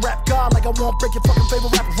I'm not a rap god. Like I won't break your fucking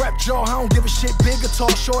favorite rapper rap jaw. I don't give a shit, big or tall,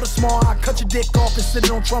 short or small. I cut your dick off and sit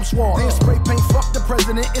it on Trump's wall. Then spray paint, fuck the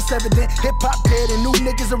president, it's evident. Hip hop dead and new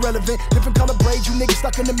niggas irrelevant. Different color braids, you niggas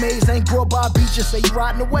stuck in the maze. Ain't grow by a beach, just say you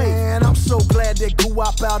riding away. Man, I'm so glad that Goo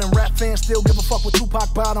Wop out and rap fans still give a fuck what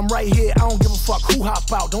Tupac bout. I'm right here, I don't give a fuck who hop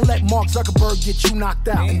out. Don't let Mark Zuckerberg get you knocked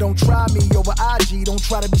out. And don't try me over IG, don't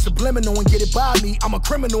try to be subliminal and get it by me. I'm a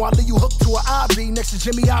criminal, I'll leave you hooked to an IV next to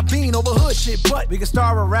Jimmy Iovine over hood shit. But we can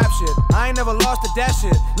start with rap shit, I ain't never lost to that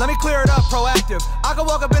shit. Let me clear it up, proactive. I can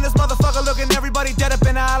walk up in this motherfucker looking everybody dead up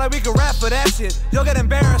in the eye like we can rap for that shit. You'll get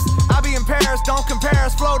embarrassed, I be in Paris, don't compare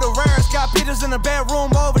us, flow to rarest. Got pictures in the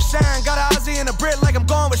bedroom oversharing. Got an Ozzy and a Brit like I'm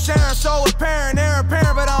going with Sharon. So apparent, Aaron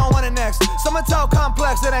Parent, but I don't want it next. Someone tell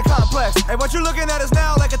complex, it ain't complex. Hey, what you looking at is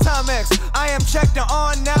now like a Timex. I am checked and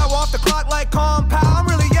on now, off the clock like Compound. I'm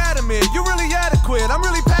really adamant, you really adequate. I'm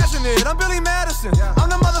really passionate, I'm Billy Madison. I'm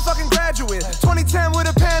the motherfucking graduate. 2010 with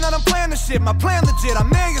a pen, I done planned the shit. My plan legit, I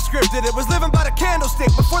manuscripted it. Was living by the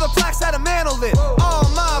candlestick before the plaques had a mantle lit. All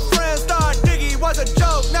my friends thought Diggy was a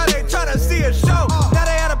joke. Now they tryna see a show. Now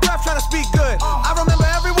they out of breath trying to speak good. I remember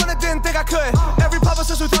everyone that didn't think I could. Every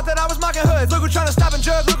publicist who thought that I was mocking hoods. Look who tryna stop and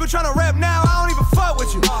judge, look who tryna rap now. I don't even fuck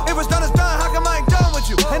with you. If it's done, it's done. How come I ain't done with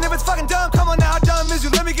you? And if it's fucking done, come on now, I done miss you.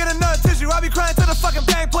 Let me get another tissue. I be crying to the fucking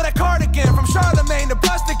bank. Pull that card again. From Charlemagne to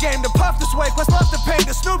bust the game, to puff the sway, quest love the pain,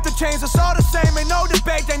 to Snoop the chains. It's all the same. Ain't no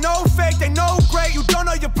debate. They know fake. They know great. You don't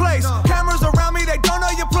know your place. Cameras around me. They don't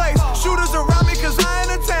know your place. Shooters around me 'cause I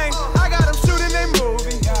entertain. I got them shooting they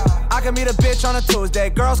movie. I can meet a bitch on a Tuesday.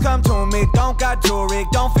 Girls come to me. Don't got jewelry.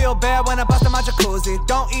 Don't feel bad when I bust in my jacuzzi.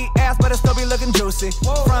 Don't eat ass, but it still be looking juicy.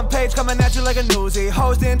 Front page coming at you like a newsie.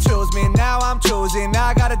 Hoes didn't choose me. Now I'm choosing. Now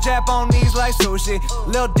I got a Jap on knees like sushi.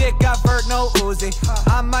 Lil' dick got vert, no Uzi.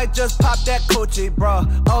 I might just pop that coochie, bruh.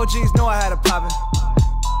 OGs knew I had a poppin'.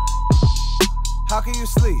 How can you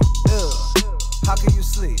sleep? Ugh. How can you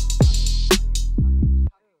sleep?